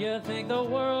 You think the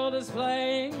world is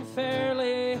playing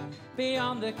fairly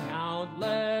beyond the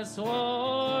countless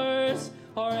wars.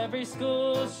 Or every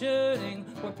school shooting,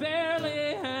 we're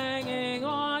barely hanging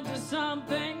on to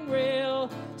something real.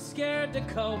 Scared to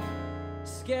cope,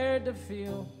 scared to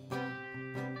feel.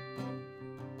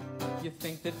 You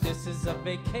think that this is a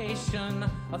vacation,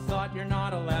 a thought you're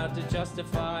not allowed to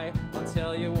justify. I'll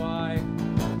tell you why.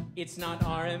 It's not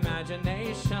our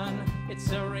imagination, it's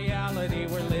a reality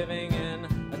we're living in.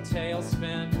 A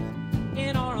tailspin,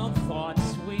 in our own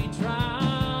thoughts we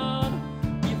drown.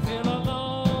 You feel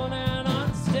alone and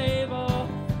unstable,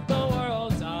 the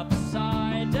world's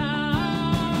upside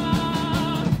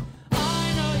down.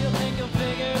 I know you think you'll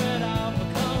figure it out, but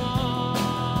come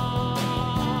on.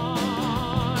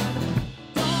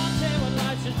 Don't say what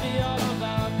life should be all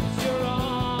about, 'cause you're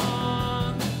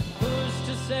wrong. Who's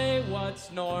to say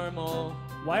what's normal?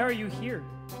 Why are you here?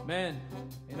 Man,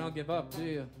 you don't give up, do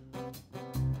you?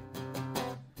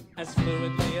 As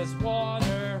fluidly as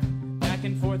water, back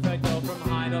and forth I go from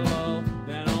high to low,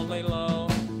 then only low.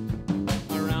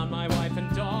 Around my wife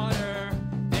and daughter,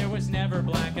 there was never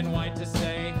black and white to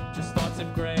say, just thoughts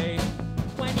of gray.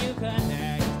 When when you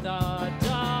connect the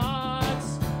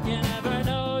dots. You never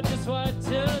know just what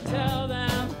to tell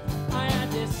them. I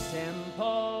had this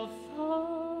simple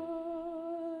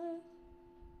thought.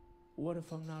 What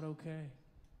if I'm not okay?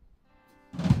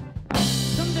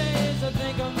 Some days I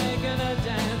think I'm making a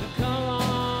dent, but come on.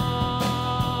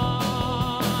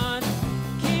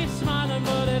 Keep smiling,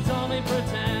 but it's only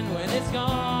pretend when it's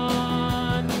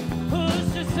gone.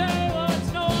 Who's to say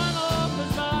what's normal,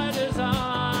 'cause by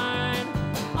design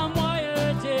I'm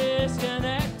wired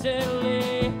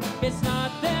disconnectedly. It's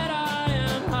not that I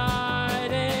am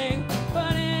hiding,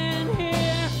 but in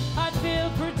here I feel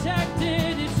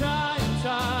protected. You try and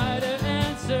try to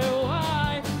answer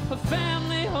why a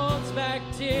family holds back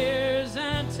tears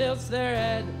and tilts their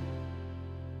head.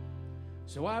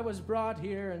 So I was brought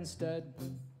here instead.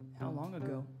 How long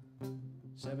ago?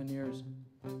 7 years.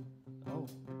 Oh.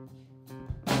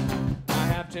 I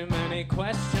have too many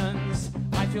questions.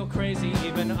 I feel crazy,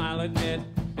 even I'll admit.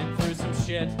 Been through some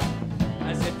shit,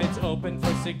 as if it's open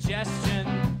for suggestion.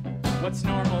 What's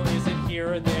normal isn't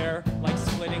here or there, like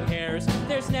splitting hairs.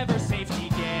 There's never safety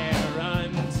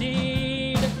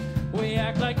guaranteed. We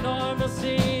act like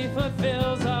normalcy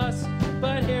fulfills us,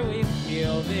 but here we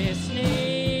feel this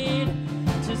need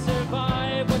to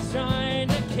survive what's trying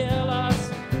to kill us.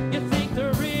 You think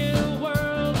the real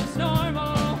world is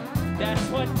normal? That's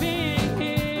what being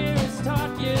here has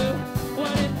taught you.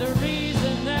 What if the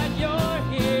reason that you're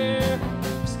here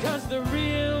is 'cause the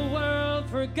real world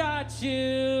forgot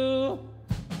you?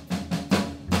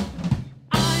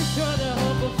 I'm sure the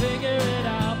hope will figure it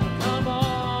out, but come on.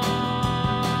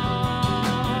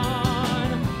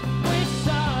 Which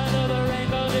side of the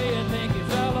rainbow do you think you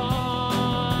fell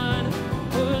on?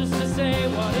 Who's to say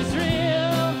what is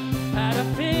real, how to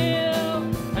feel,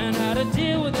 and how to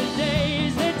deal with the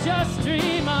days that just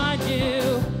remind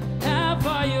you how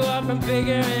far you are from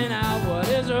figuring out what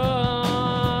is wrong.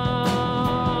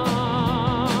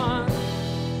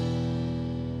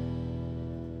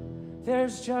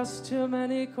 There's just too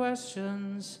many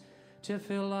questions to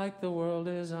feel like the world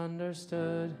is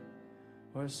understood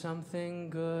or something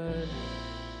good.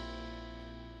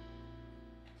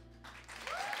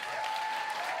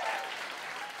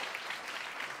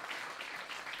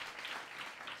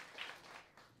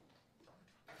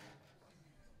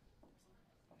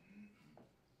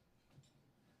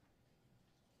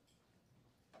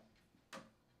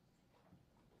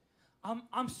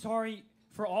 I'm sorry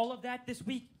for all of that. This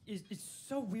week is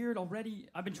so weird already.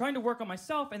 I've been trying to work on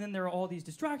myself, and then there are all these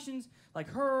distractions, like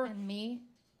her. And me.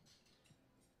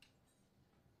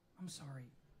 I'm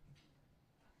sorry.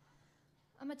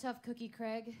 I'm a tough cookie,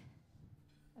 Craig.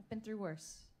 I've been through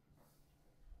worse.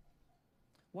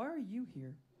 Why are you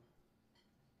here?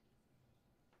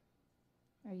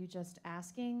 Are you just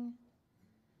asking?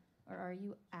 Or are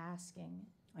you asking?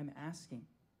 I'm asking.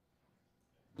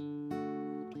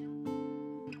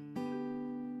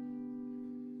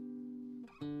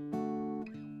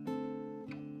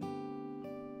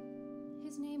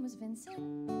 His name was Vincent.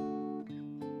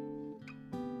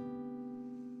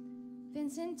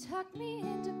 Vincent tucked me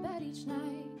into bed each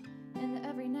night, and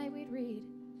every night we'd read.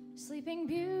 Sleeping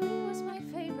Beauty was my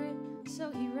favorite,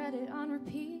 so he read it on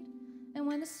repeat. And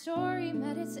when the story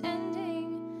met its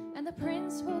ending, and the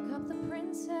prince woke up the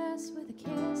princess with a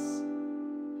kiss,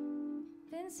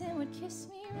 Vincent would kiss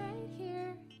me right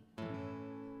here.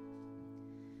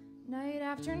 Night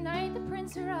after night, the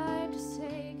prince arrived to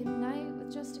say goodnight with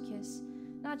just a kiss.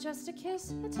 Not just a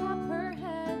kiss atop her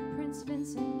head. Prince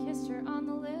Vincent kissed her on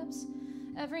the lips.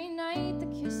 Every night the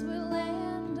kiss would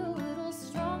land a little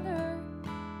stronger.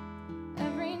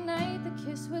 Every night the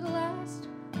kiss would last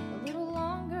a little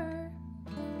longer.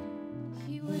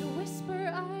 He would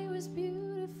whisper, I was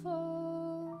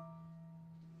beautiful.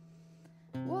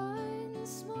 One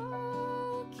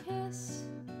small kiss,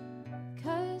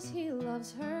 'cause he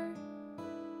loves her.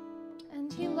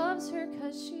 And he loves her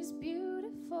 'cause she's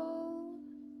beautiful.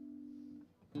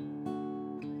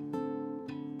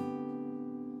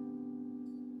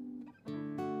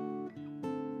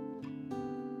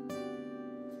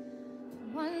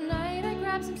 One night I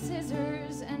grabbed some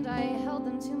scissors and I held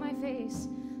them to my face.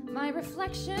 My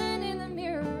reflection in the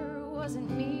mirror wasn't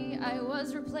me. I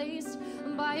was replaced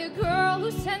by a girl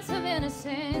whose sense of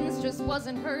innocence just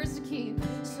wasn't hers to keep.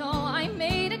 So I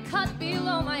made a cut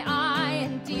below my eye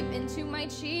and deep into my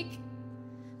cheek.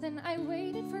 Then I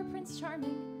waited for Prince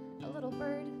Charming, a little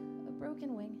bird, a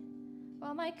broken wing,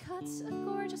 while my cuts, a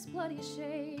gorgeous bloody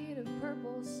shade of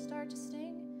purple, start to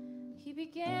sting. He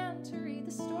began to read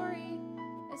the story.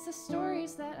 It's the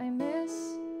stories that I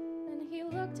miss. Then he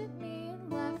looked at me and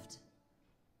left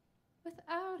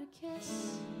without a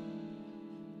kiss.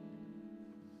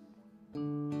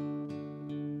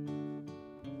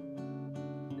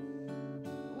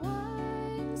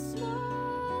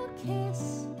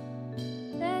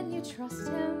 trust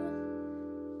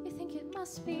him. You think it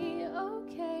must be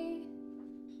okay.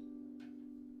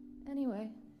 Anyway.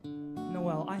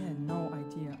 Noel, I had no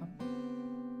idea.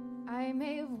 I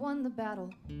may have won the battle,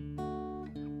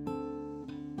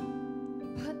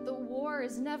 but the war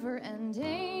is never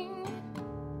ending.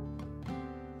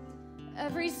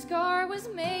 Every scar was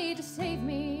made to save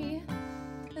me.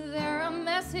 They're a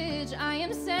message I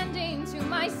am sending to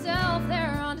myself.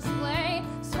 They're on display.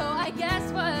 So I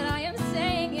guess what I am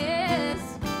saying is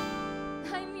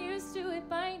I'm used to it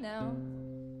by now.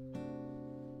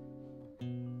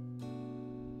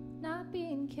 Not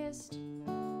being kissed.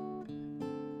 I'm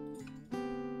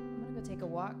gonna go take a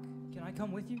walk. Can I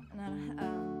come with you? No,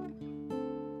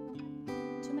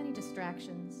 too many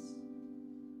distractions.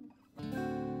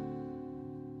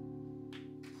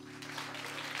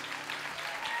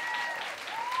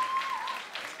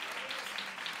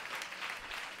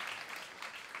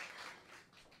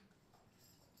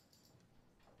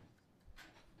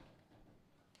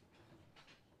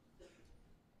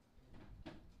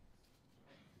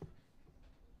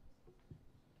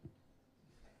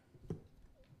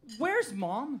 Where's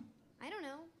Mom? I don't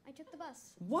know. I took the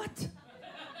bus. What?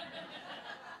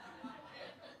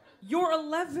 You're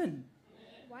 11.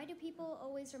 Why do people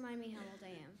always remind me how old I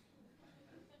am?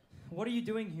 What are you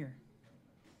doing here?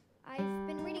 I've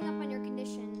been reading up on your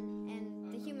condition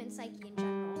and the human psyche in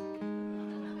general.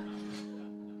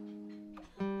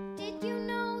 Did you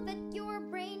know that your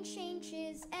brain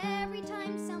changes every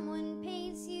time someone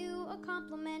pays you a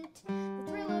compliment? The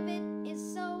thrill of it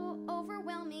is so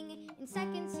overwhelming. In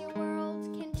seconds, your world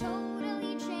can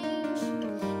totally change.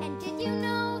 And did you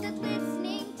know that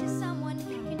listening to someone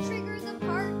can trigger the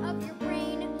part of your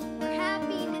brain where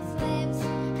happiness lives?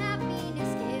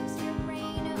 Happiness gives your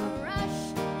brain a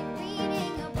rush, like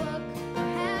reading a book or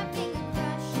having a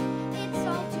crush. It's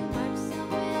all too much, so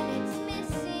when it's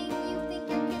missing, you think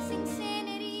you're kissing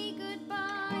sanity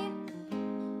goodbye.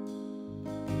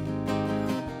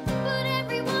 But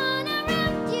everyone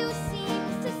around you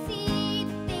seems to see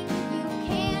the thing you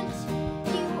can't.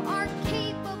 You are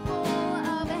capable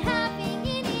of having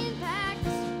an impact.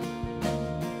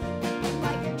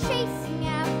 While you're chasing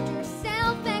after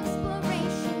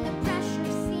self-exploration, the pressure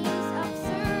seems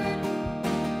absurd.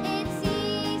 It's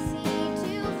easy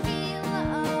to feel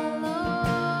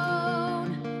alone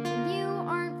when you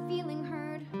aren't feeling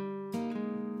heard.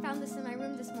 Found this in my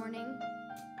room this morning.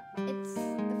 It's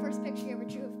the first picture you ever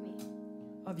drew of me.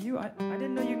 Of you? I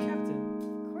didn't know you kept it.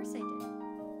 Of course I did.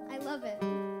 I love it.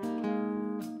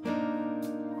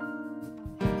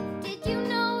 Did you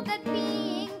know that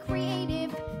being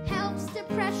creative helps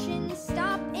depression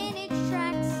stop in its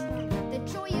tracks? The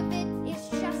joy of it is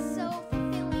just so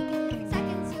fulfilling.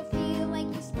 Seconds you'll feel like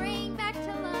you sprang back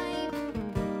to life.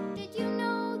 Did you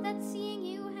know that seeing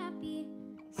you happy,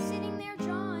 sitting there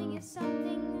drawing is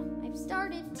something I've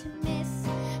started to miss?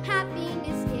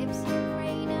 Happiness gives your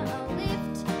brain a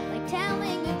lift, like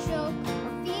telling a joke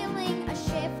or feeling a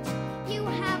shift. You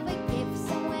have a gift,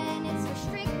 so when it's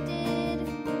restricted,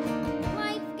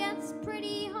 life gets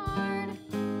pretty hard.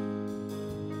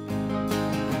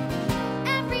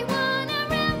 Everyone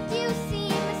around you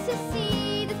seems to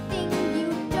see the thing you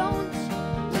don't.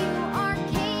 You are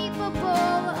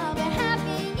capable of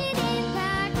having an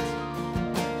impact.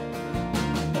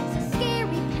 It's a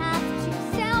scary path to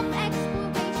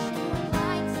self-exploration when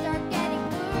lines start getting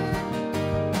blurred.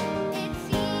 It's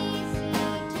easy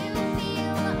to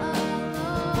feel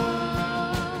alone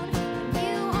when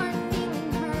you aren't feeling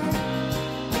heard.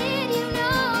 Did you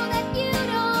know that you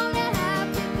don't have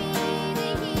to be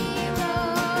the hero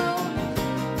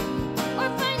or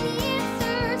find the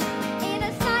answers in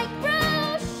a psych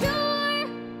brochure?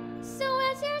 So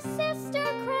as your sister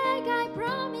Craig, I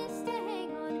promise to hang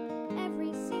on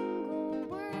every single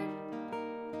word.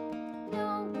 No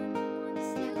one wants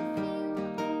to feel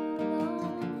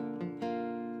alone.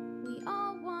 We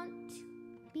all want to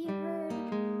be heard.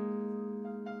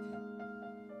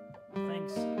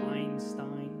 Thanks,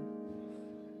 Feinstein.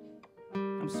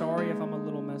 I'm sorry if I'm a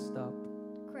little messed up.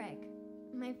 Craig,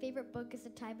 my favorite book is a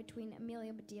tie between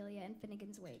Amelia Bedelia and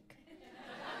Finnegan's Wake.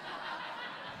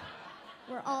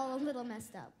 We're all a little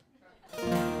messed up.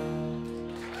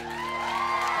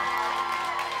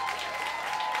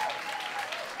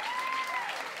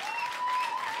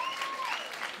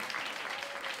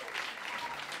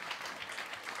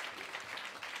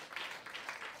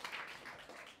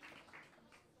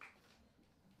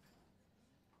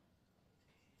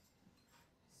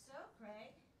 So,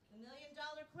 Craig, the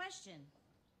million-dollar question.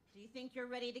 Do you think you're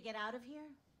ready to get out of here?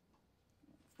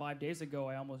 5 days ago,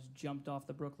 I almost jumped off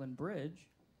the Brooklyn Bridge.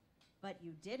 But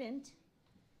you didn't.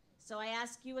 So I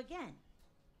ask you again.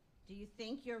 Do you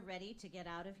think you're ready to get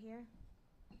out of here?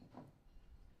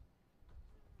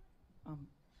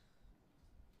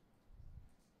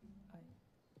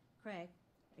 Craig,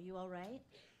 are you all right?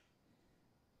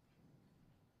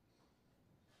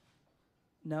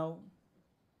 No.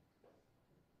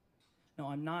 No,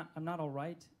 I'm not all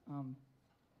right.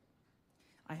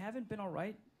 I haven't been all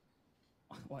right,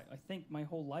 well, I think my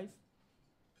whole life.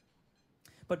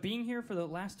 But being here for the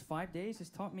last 5 days has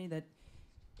taught me that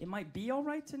it might be all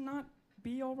right to not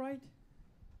be all right.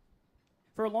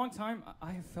 For a long time,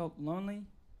 I have felt lonely,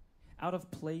 out of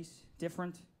place,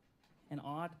 different, and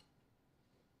odd.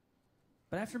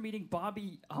 But after meeting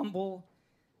Bobby, Humble,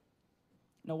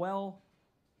 Noel,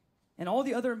 and all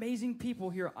the other amazing people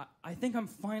here, I think I'm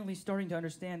finally starting to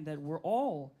understand that we're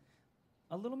all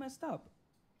a little messed up.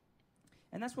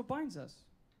 And that's what binds us.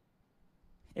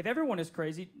 If everyone is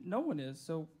crazy, no one is,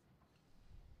 so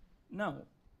no.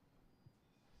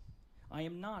 I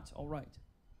am not all right.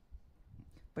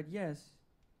 But yes,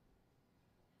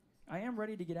 I am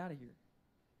ready to get out of here.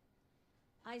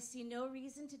 I see no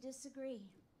reason to disagree.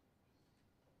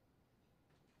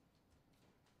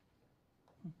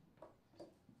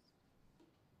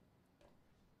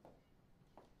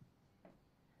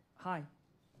 Hi.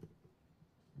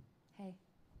 Hey.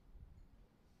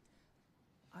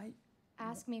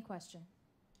 Ask me a question.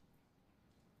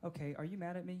 Okay, are you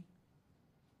mad at me?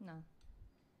 No.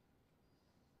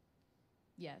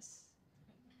 Yes.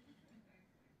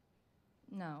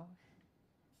 No.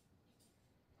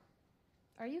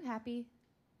 Are you happy?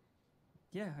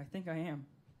 Yeah, I think I am.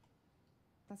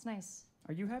 That's nice.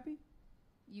 Are you happy?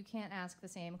 You can't ask the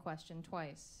same question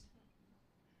twice.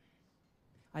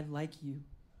 I like you.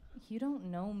 You don't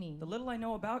know me. The little I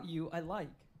know about you, I like.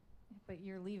 But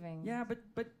you're leaving. Yeah,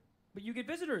 but you get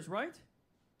visitors, right?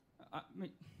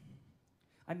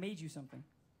 I made you something.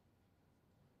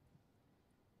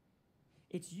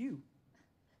 It's you.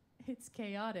 It's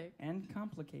chaotic. And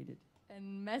complicated.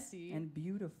 And messy. And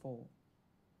beautiful.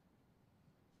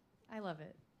 I love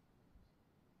it.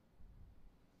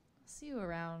 I'll see you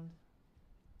around,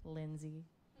 Lindsay.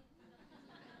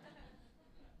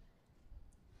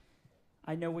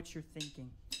 I know what you're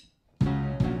thinking.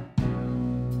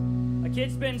 A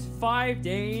kid spends 5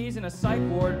 days in a psych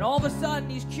ward and all of a sudden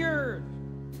he's cured.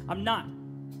 I'm not.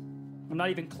 I'm not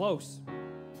even close.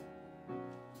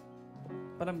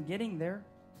 But I'm getting there.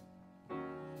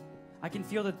 I can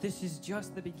feel that this is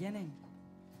just the beginning.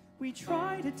 We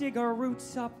try to dig our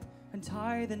roots up and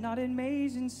tie the knotted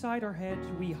maze inside our head.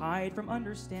 We hide from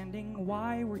understanding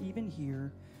why we're even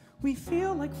here. We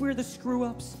feel like we're the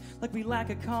screw-ups, like we lack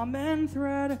a common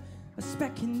thread, a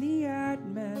speck in the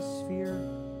atmosphere.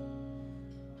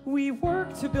 We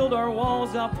work to build our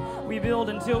walls up. We build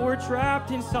until we're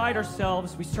trapped inside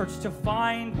ourselves. We search to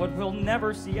find what will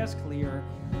never see us clear.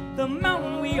 The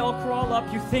mountain we all crawl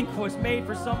up you think was made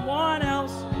for someone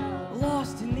else,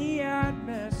 lost in the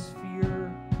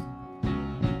atmosphere.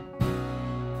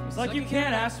 It's like you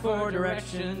can't ask for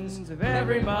directions if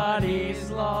everybody's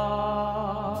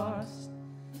lost.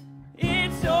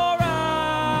 It's alright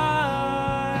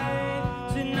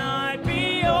to not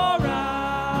be alright.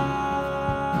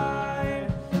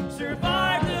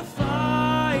 Survive the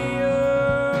fire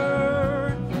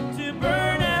to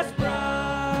burn as bright.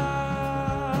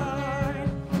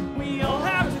 We all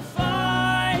have to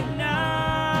fight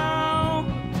now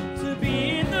to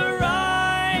be in the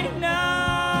right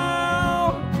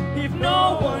now. If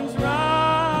no one's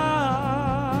right,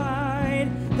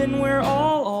 then we're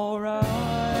all alright.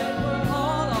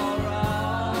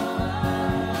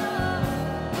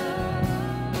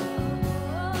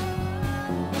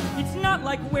 It's not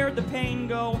like where'd the pain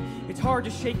go? It's hard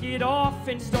to shake it off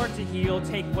and start to heal.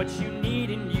 Take what you need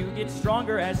and you get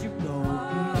stronger as you go.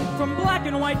 From black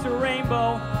and white to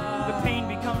rainbow, the pain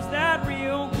becomes that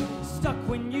real. Stuck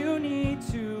when you need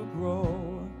to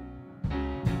grow.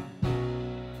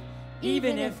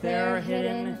 Even if they're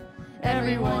hidden,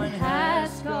 everyone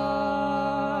has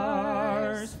scars.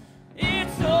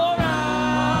 It's alright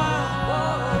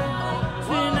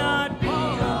to not be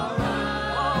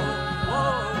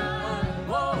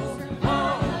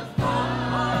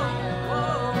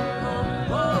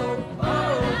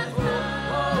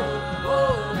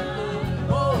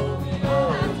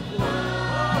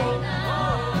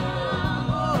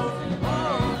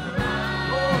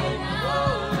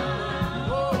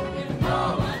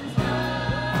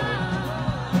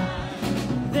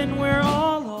then we're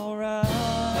all alright.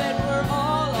 Then we're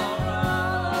all alright.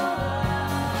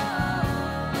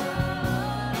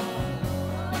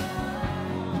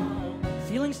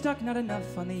 Feeling stuck, not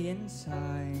enough on the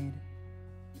inside.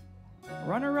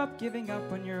 Runner up, giving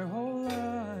up on your whole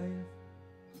life.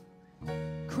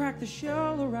 Crack the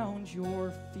shell around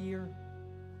your fear.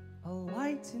 A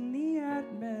light in the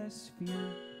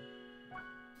atmosphere.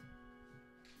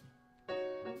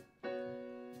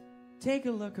 Take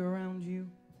a look around you.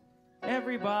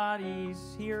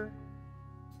 Everybody's here.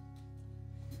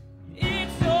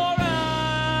 It's alright.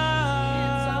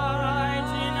 It's alright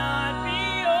to not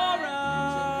be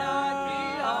alright. To not be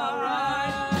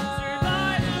alright.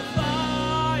 Survive the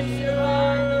fire.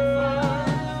 Survive the fire.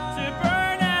 To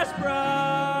burn as bright.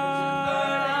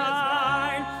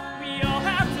 We all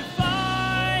have to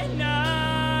fight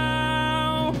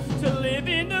now. To live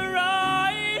in the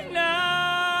right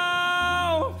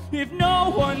now. If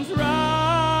no one's right,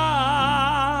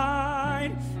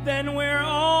 then we're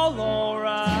all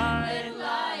alright.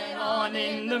 Lying on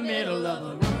in the middle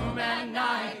of the room at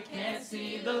night, can't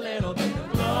see the little bit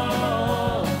of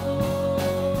glow.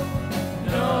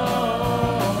 No,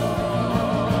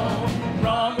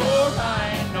 wrong or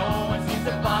right, no one seems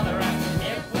to bother asking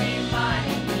if we might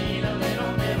need a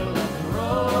little middle of the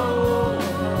road.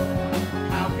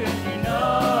 How could you know?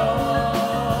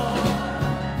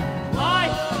 Hi,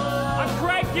 I'm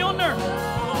Craig Gilner.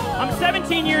 I'm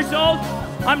 17 years old.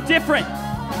 I'm different.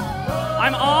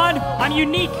 I'm odd. I'm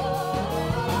unique.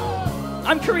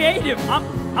 I'm creative.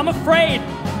 I'm afraid.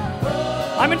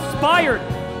 I'm inspired.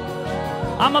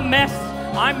 I'm a mess.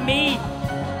 I'm me.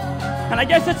 And I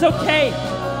guess it's okay.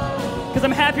 Because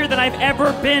I'm happier than I've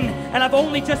ever been. And I've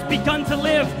only just begun to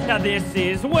live. Now this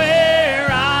is where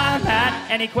I'm at.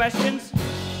 Any questions?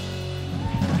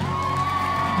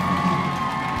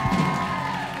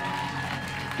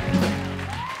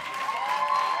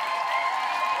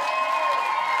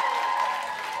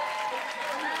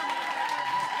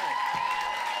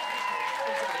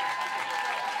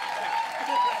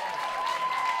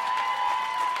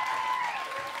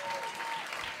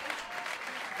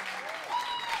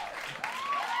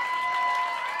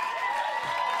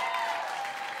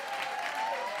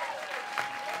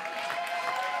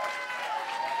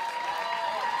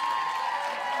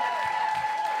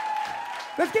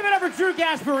 Let's give it up for Drew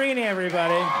Gasparini,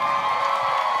 everybody.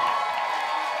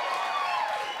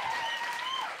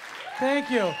 Thank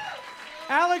you.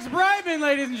 Alex Brightman,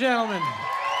 ladies and gentlemen.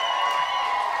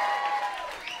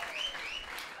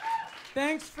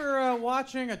 Thanks for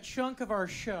watching a chunk of our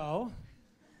show.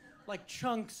 Like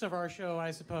chunks of our show, I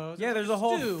suppose. Yeah, there's a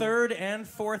whole third and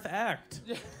fourth act.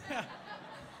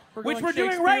 Which we're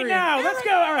doing Shakespearean. right now. Yeah, Let's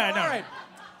go. All right. All right.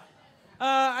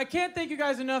 I can't thank you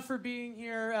guys enough for being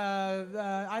here.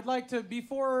 I'd like to,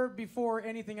 before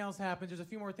anything else happens, there's a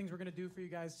few more things we're going to do for you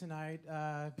guys tonight.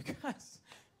 Because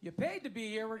you paid to be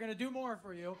here, we're going to do more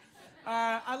for you.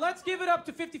 Let's give it up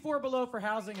to 54 Below for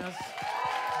housing us.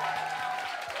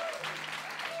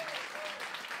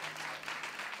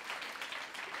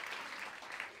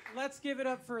 Let's give it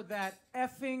up for that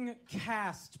effing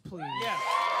cast, please. Yes.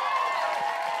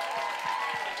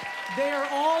 They are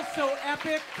all so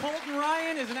epic. Colton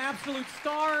Ryan is an absolute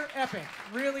star. Epic.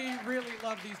 Really, really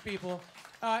love these people.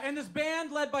 And this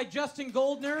band led by Justin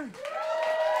Goldner.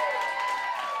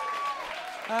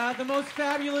 The most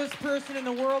fabulous person in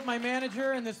the world, my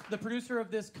manager, and the producer of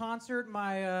this concert,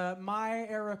 my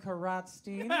Erica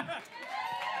Rotstein.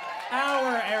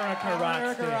 Our Erica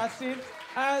Rotstein.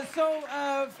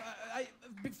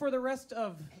 For the rest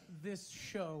of this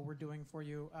show we're doing for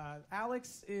you,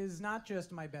 Alex is not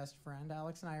just my best friend.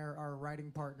 Alex and I are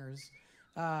writing partners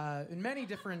in many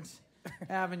different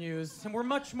avenues, and we're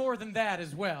much more than that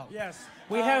as well. Yes,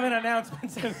 we have an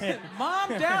announcement to make. Mom,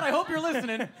 Dad, I hope you're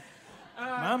listening.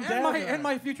 Mom, Dad, and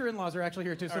my future in-laws are actually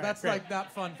here too, so right, that's great. like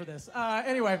not fun for this.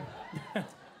 Anyway,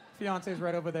 fiance's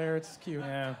right over there. It's cute.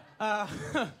 Yeah.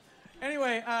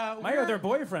 Anyway, My other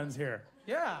boyfriend's here.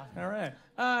 Yeah. All right.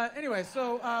 Anyway,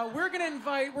 so we're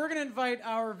gonna invite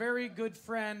our very good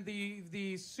friend,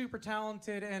 the super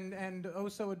talented and oh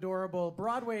so adorable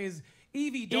Broadway's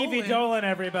Evie Dolan. Evie Dolan,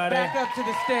 everybody. Back up to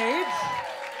the stage.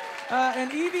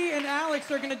 And Evie and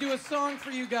Alex are gonna do a song for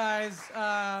you guys.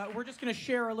 We're just gonna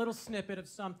share a little snippet of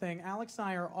something. Alex and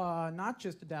I are not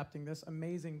just adapting this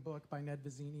amazing book by Ned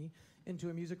Vizzini into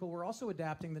a musical. We're also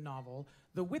adapting the novel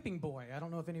The Whipping Boy. I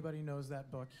don't know if anybody knows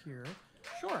that book here.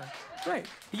 Sure. Great.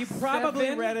 You probably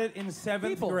 7 read it in 7th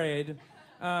people. grade.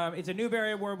 It's a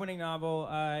Newbery Award-winning novel.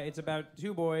 It's about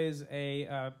two boys,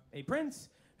 a prince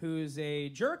who's a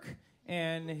jerk,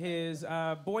 and his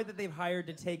boy that they've hired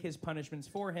to take his punishments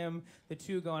for him. The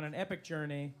two go on an epic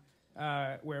journey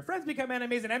where friends become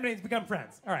enemies and enemies become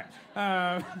friends. All right.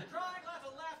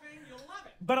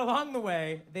 But along the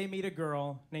way, they meet a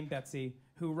girl named Betsy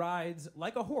who rides,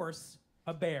 like a horse,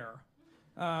 a bear.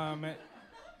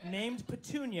 Named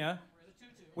Petunia,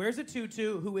 wears a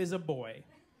tutu, who is a boy.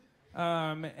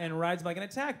 and rides like an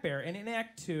attack bear. And in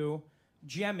Act 2,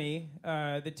 Jemmy,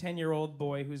 the 10-year-old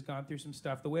boy who's gone through some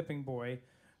stuff, the whipping boy,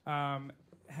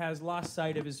 has lost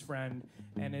sight of his friend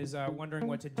and is wondering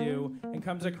what to do, and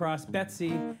comes across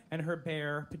Betsy and her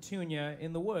bear, Petunia,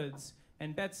 in the woods.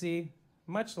 And Betsy,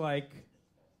 much like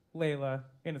Layla,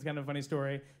 and it's kind of a funny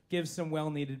story, gives some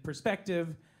well-needed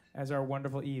perspective, as our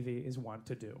wonderful Evie is wont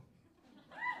to do.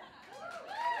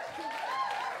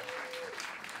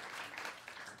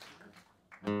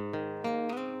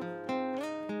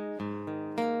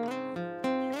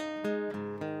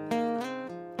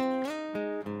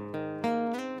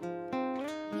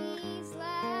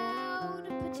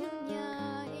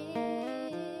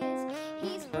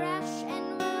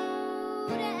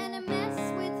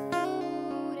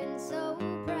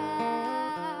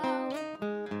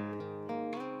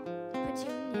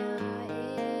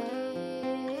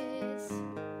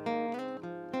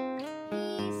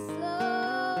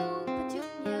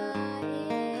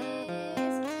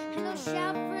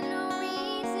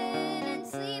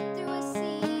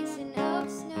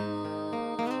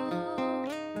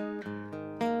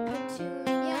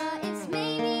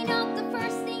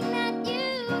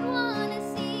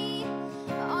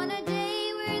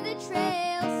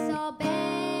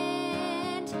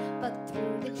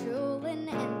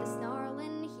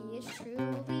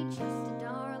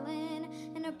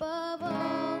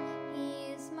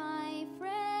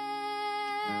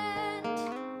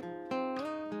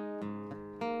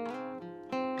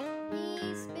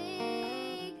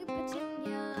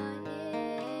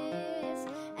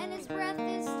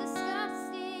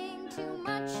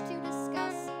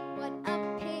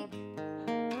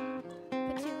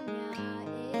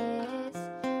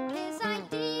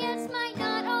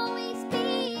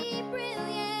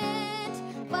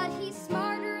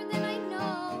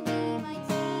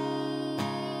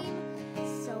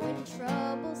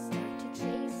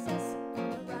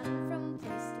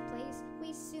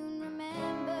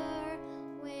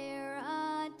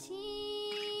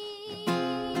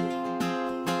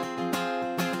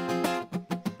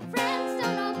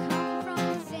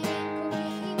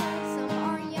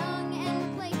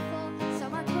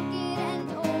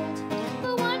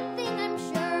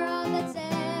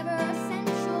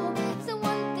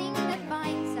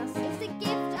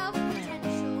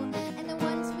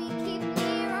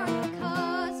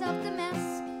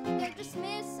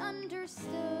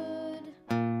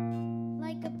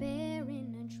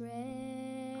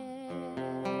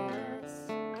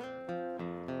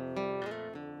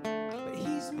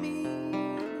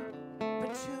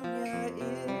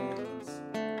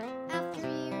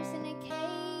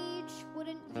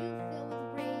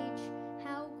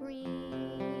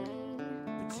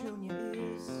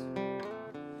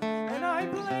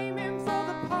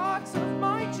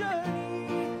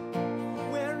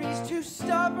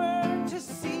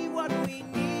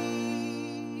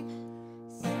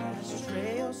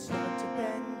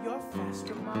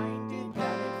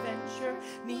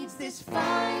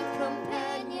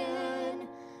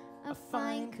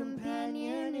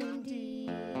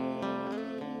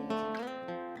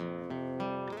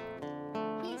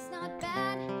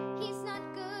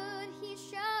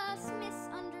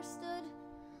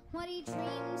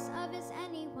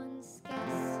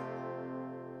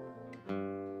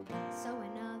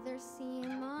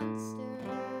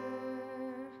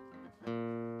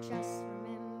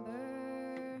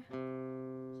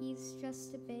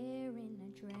 Just a bear in a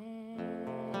dress.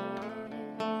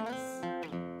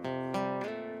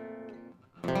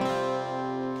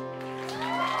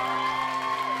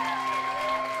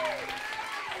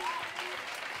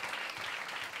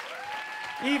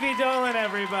 Evie Dolan,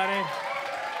 everybody. All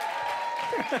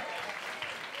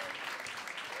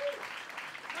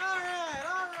right.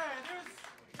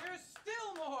 There's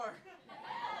still more.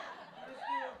 Let's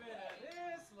do a bit of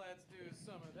this. Let's do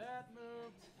some of that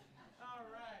move. All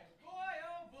right. Boy,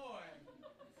 oh boy.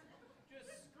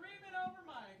 Just screaming over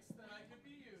mics that I could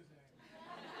be using.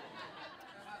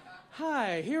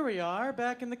 Hi, here we are,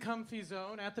 back in the comfy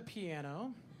zone at the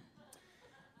piano.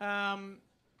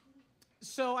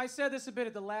 So I said this a bit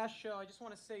at the last show. I just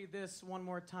want to say this one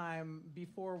more time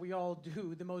before we all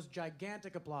do the most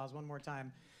gigantic applause one more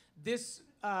time. This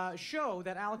show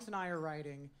that Alex and I are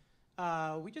writing,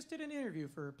 we just did an interview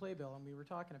for Playbill, and we were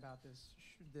talking about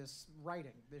this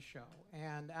writing, this show.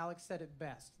 And Alex said it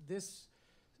best.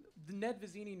 The Ned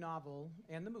Vizzini novel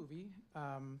and the movie,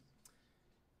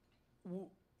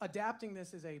 adapting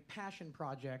this as a passion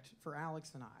project for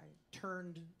Alex and I,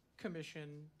 turned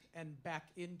commission and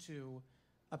back into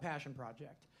a passion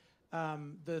project.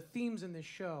 The themes in this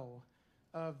show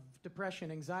of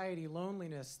depression, anxiety,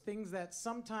 loneliness, things that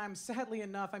sometimes, sadly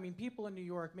enough, I mean, people in New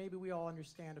York, maybe we all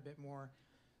understand a bit more.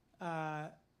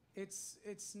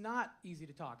 It's not easy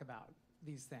to talk about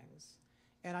these things.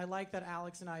 And I like that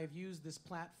Alex and I have used this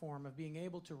platform of being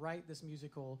able to write this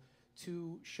musical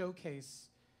to showcase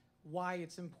why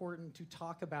it's important to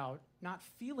talk about not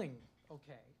feeling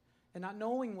okay and not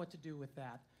knowing what to do with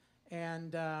that.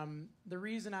 And the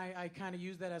reason I kind of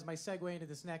use that as my segue into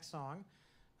this next song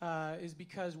is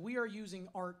because we are using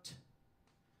art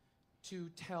to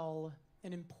tell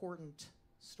an important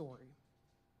story,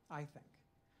 I think.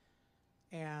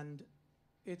 And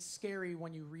it's scary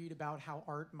when you read about how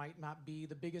art might not be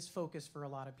the biggest focus for a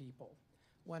lot of people,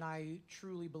 when I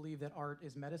truly believe that art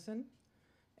is medicine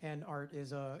and art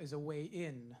is a way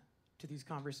in to these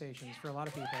conversations for a lot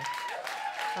of people.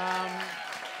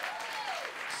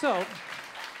 So,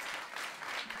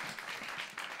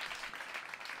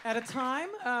 at a time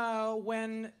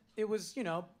when it was, you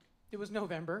know, it was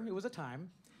November, it was a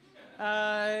time.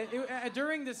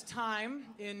 During this time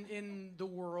in the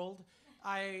world,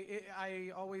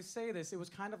 I always say this, it was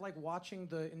kind of like watching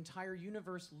the entire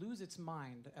universe lose its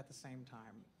mind at the same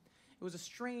time. It was a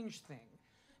strange thing.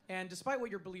 And despite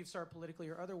what your beliefs are politically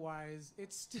or otherwise,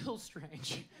 it's still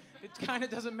strange. It kind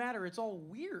of doesn't matter. It's all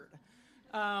weird.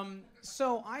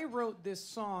 So I wrote this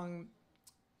song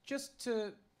just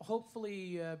to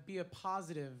hopefully be a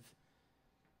positive,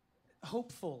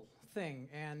 hopeful thing.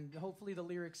 And hopefully the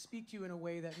lyrics speak to you in a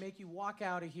way that make you walk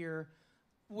out of here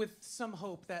with some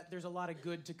hope that there's a lot of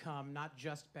good to come, not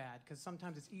just bad. Because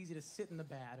sometimes it's easy to sit in the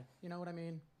bad. You know what I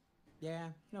mean? Yeah,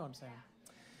 you know what I'm saying.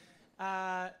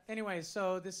 Anyway,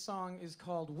 so this song is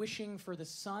called Wishing for the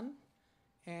Sun,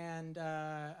 and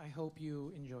I hope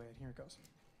you enjoy it. Here it goes.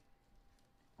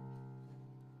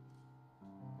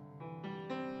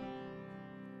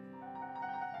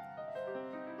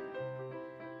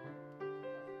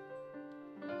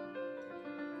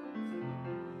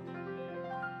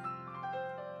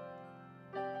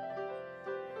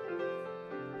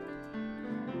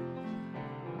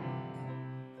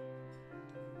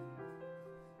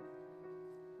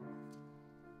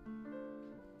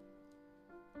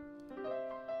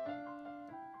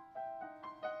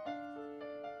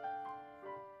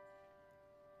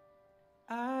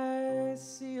 I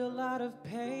see a lot of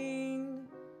pain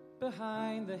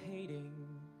behind the hating.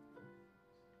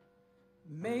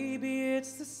 Maybe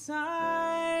it's the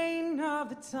sign of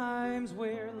the times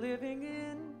we're living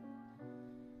in.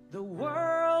 The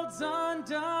world's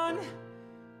undone.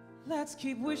 Let's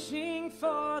keep wishing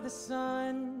for the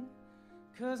sun,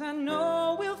 'cause I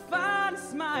know we'll find a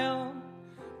smile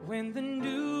when the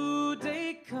new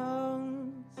day comes.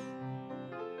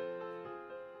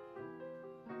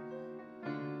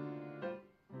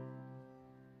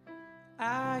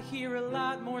 I hear a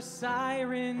lot more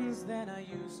sirens than I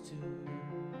used to.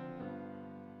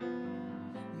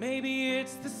 Maybe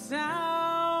it's the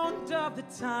sound of the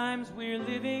times we're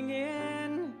living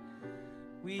in.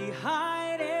 We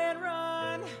hide and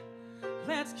run.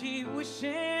 Let's keep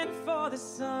wishing for the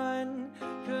sun,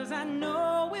 'cause I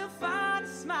know we'll find a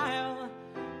smile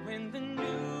when the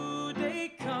new day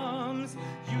comes.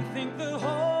 You think the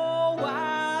whole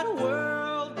wide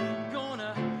world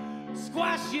gonna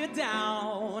squash you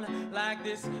down, like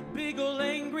this big old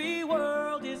angry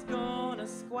world is gonna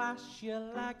squash you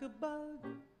like a bug.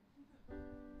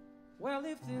 Well,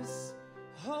 if this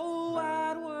whole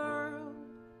wide world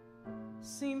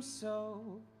seems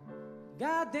so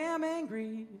goddamn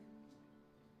angry,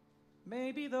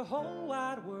 maybe the whole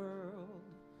wide world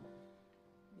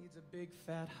needs a big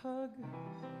fat hug.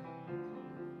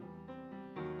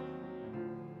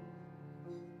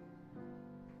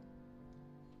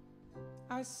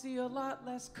 I see a lot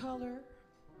less color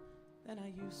than I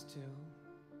used to.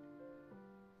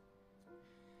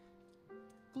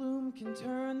 Gloom can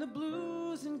turn the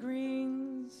blues and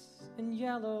greens and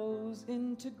yellows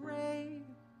into gray.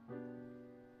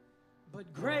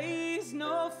 But gray's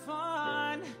no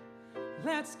fun.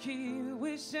 Let's keep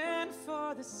wishing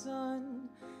for the sun,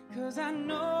 'cause I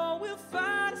know we'll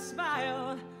find a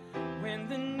smile when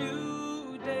the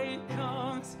new day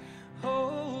comes.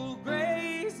 Oh,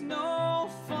 gray's no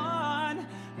fun.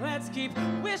 Let's keep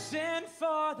wishing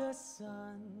for the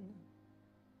sun,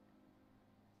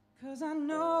 'cause I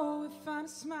know we'll find a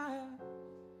smile.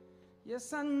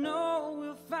 Yes, I know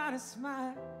we'll find a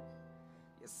smile.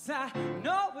 Yes, I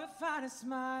know we'll find a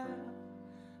smile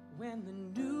when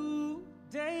the new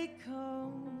day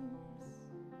comes.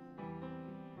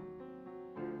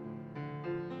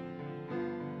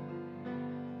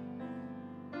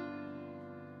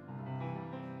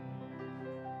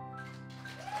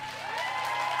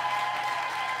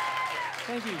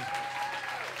 Thank you.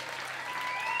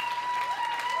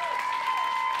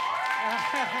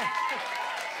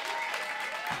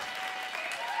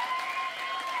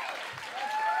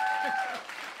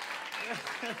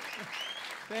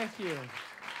 Thank you.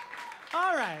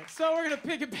 All right, so we're going to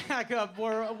pick it back up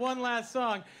for one last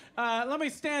song. Let me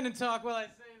stand and talk while I say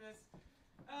this.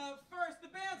 First, the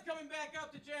band's coming back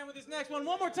up to jam with this next one.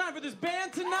 One more time for this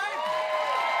band tonight.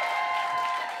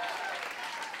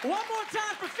 One more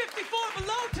time for 54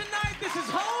 Below tonight. This is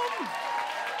home.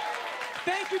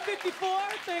 Thank you, 54.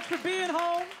 Thanks for being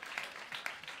home.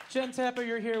 Jen Tepper,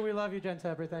 you're here. We love you, Jen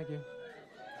Tepper. Thank you.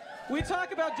 We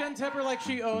talk about Jen Tepper like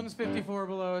she owns 54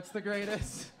 Below. It's the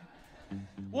greatest.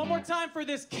 One more time for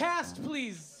this cast,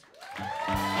 please.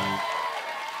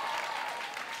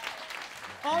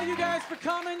 All you guys for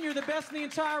coming. You're the best in the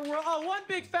entire world. Oh, one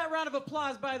big fat round of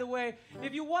applause, by the way.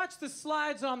 If you watch the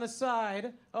slides on the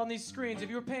side, on these screens, if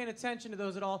you were paying attention to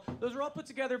those at all, those are all put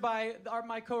together by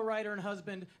my co-writer and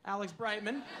husband, Alex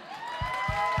Brightman.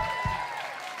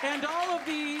 And all of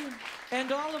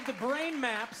the brain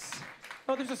maps.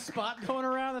 Oh, there's a spot going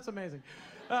around? That's amazing.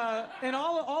 And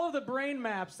all of the brain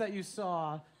maps that you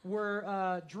saw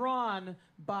were drawn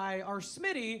by our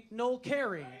Smitty, Noel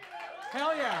Carey.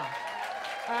 Hell yeah.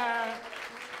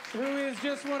 Who is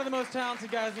just one of the most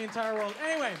talented guys in the entire world.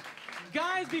 Anyway,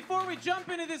 guys, before we jump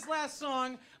into this last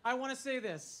song, I want to say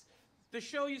this. The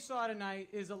show you saw tonight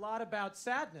is a lot about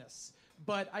sadness,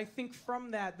 but I think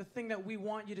from that, the thing that we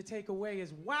want you to take away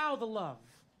is wow the love.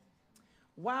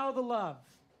 Wow the love.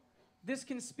 This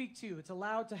can speak to you. It's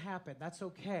allowed to happen. That's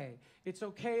okay. It's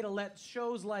okay to let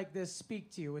shows like this speak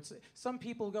to you. Some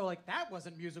people go like, that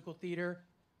wasn't musical theater.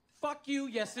 Fuck you,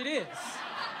 yes it is.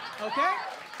 Okay?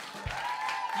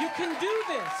 You can do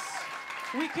this.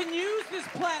 We can use this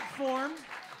platform.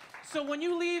 So when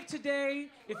you leave today,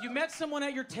 if you met someone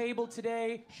at your table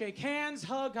today, shake hands,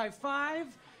 hug, high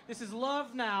five. This is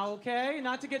love now, okay?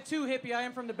 Not to get too hippie. I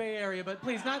am from the Bay Area, but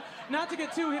please, not to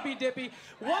get too hippy-dippy.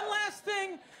 One last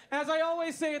thing, as I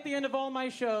always say at the end of all my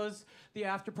shows, the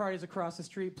after party's across the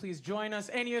street. Please join us.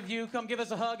 Any of you, come give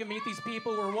us a hug and meet these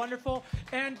people. We're wonderful.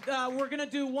 And we're going to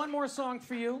do one more song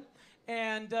for you.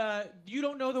 And you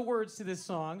don't know the words to this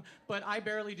song, but I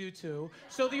barely do too.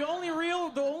 So the only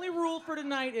rule for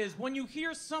tonight is when you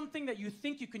hear something that you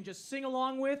think you can just sing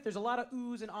along with, there's a lot of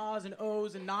oohs and ahs and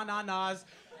ohs and na-na-nas.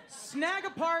 Snag a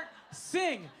part,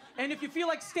 sing. And if you feel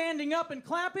like standing up and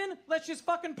clapping, let's just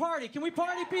fucking party. Can we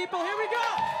party, people? Here we go.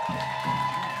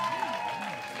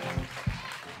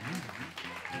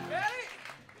 Ready?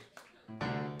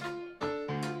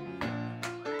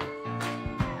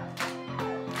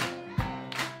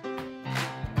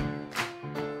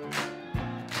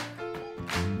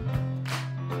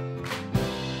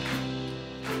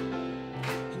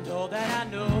 And all that I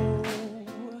know,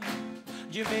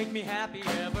 you make me happy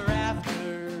ever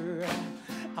after.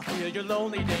 I fill your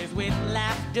lonely days with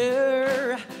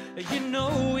laughter. You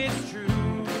know it's true.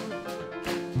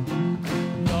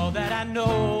 All that I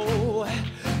know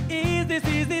is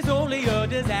this only a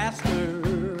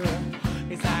disaster.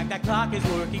 It's like that clock is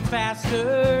working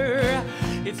faster.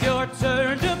 It's your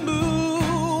turn to move.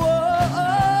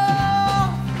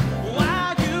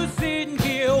 While you sitting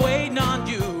here waiting on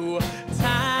you,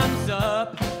 time's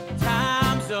up,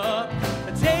 time's up.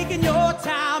 Taking your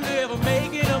time, never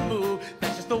making a move.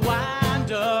 That's just the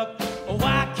wind up.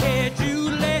 Why can't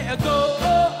you let go?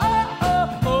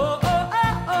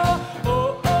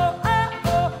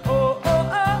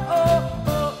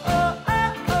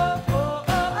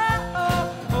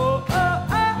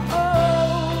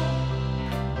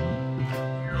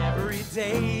 Every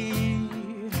day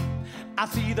I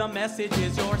see the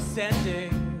messages you're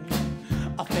sending.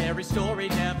 A fairy story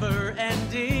never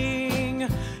ending.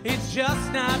 It's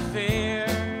just not fair.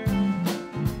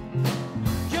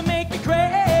 You make me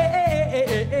crazy.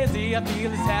 I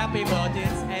feel it's happy, but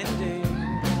it's ending.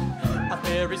 A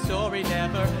fairy story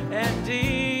never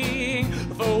ending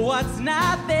for what's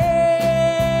not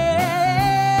there.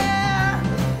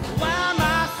 Why am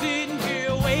I sitting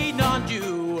here waiting on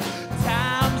you?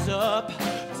 Time's up,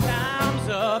 time's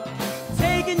up.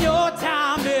 Taking your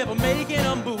time, never making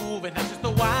a move, and that's just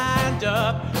the wind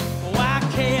up. Why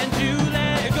can't you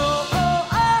let go?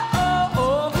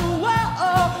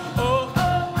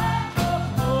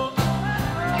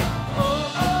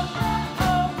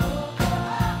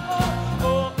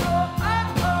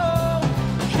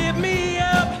 Hit me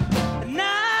up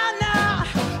now, now.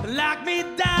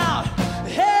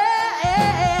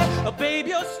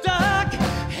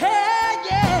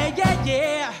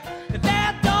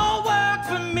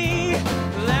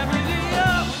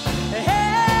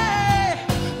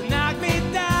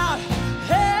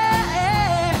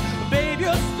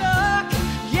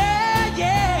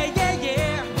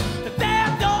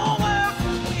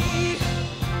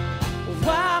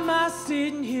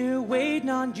 here waiting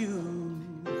on you.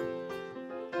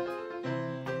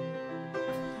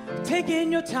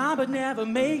 Taking your time but never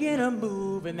making a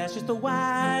move, and that's just a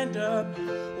wind up.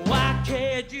 Why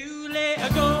can't you let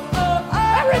go? Oh,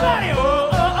 oh, everybody! Oh,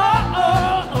 oh, oh,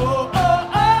 oh, oh, oh,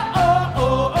 oh,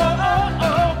 oh,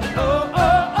 oh,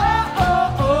 oh,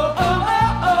 oh,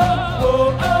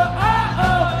 oh,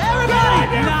 oh,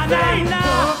 everybody! Na na na,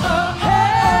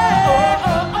 hey,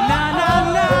 na na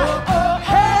na,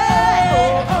 hey,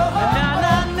 na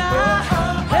na na,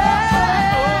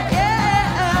 hey,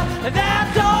 yeah,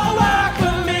 that's all work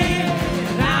for me.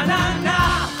 Na na na,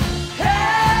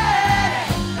 hey,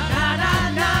 na na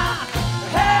na,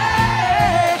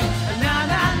 hey, na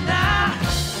na na,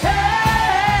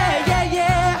 hey, yeah,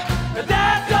 yeah,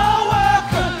 that's all work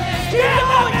for me. Keep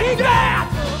going, keep that.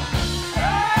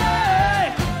 Hey,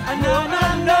 na na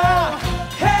na,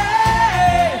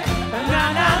 hey, na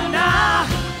na na,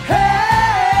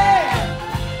 hey,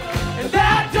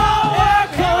 that don't work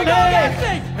for me.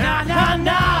 Na na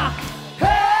na,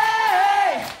 hey,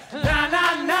 na na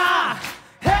na,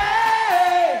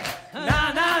 hey, na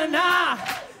na na,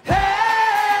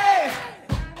 hey,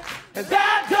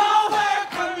 that don't work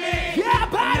for me. Yeah,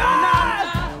 baby.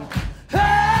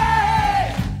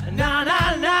 Hey, na na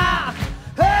na,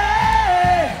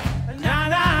 hey, na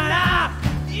na na,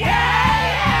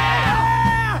 yeah,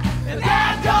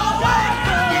 that don't work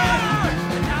for me.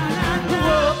 Na na na,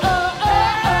 oh oh oh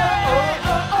oh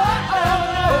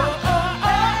oh oh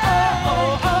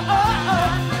oh oh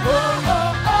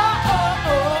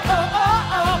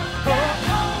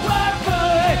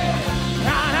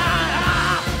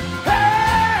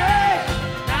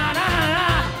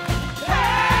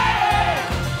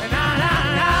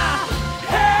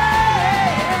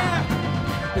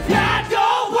that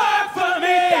don't work for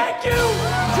me. Thank you,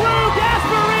 Drew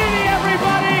Gasparini,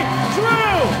 everybody.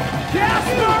 Drew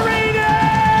Gasparini.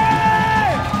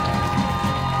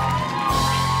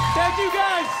 Thank you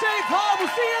guys. Safe hall.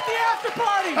 We'll see you at the after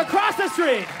party. Across the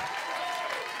street.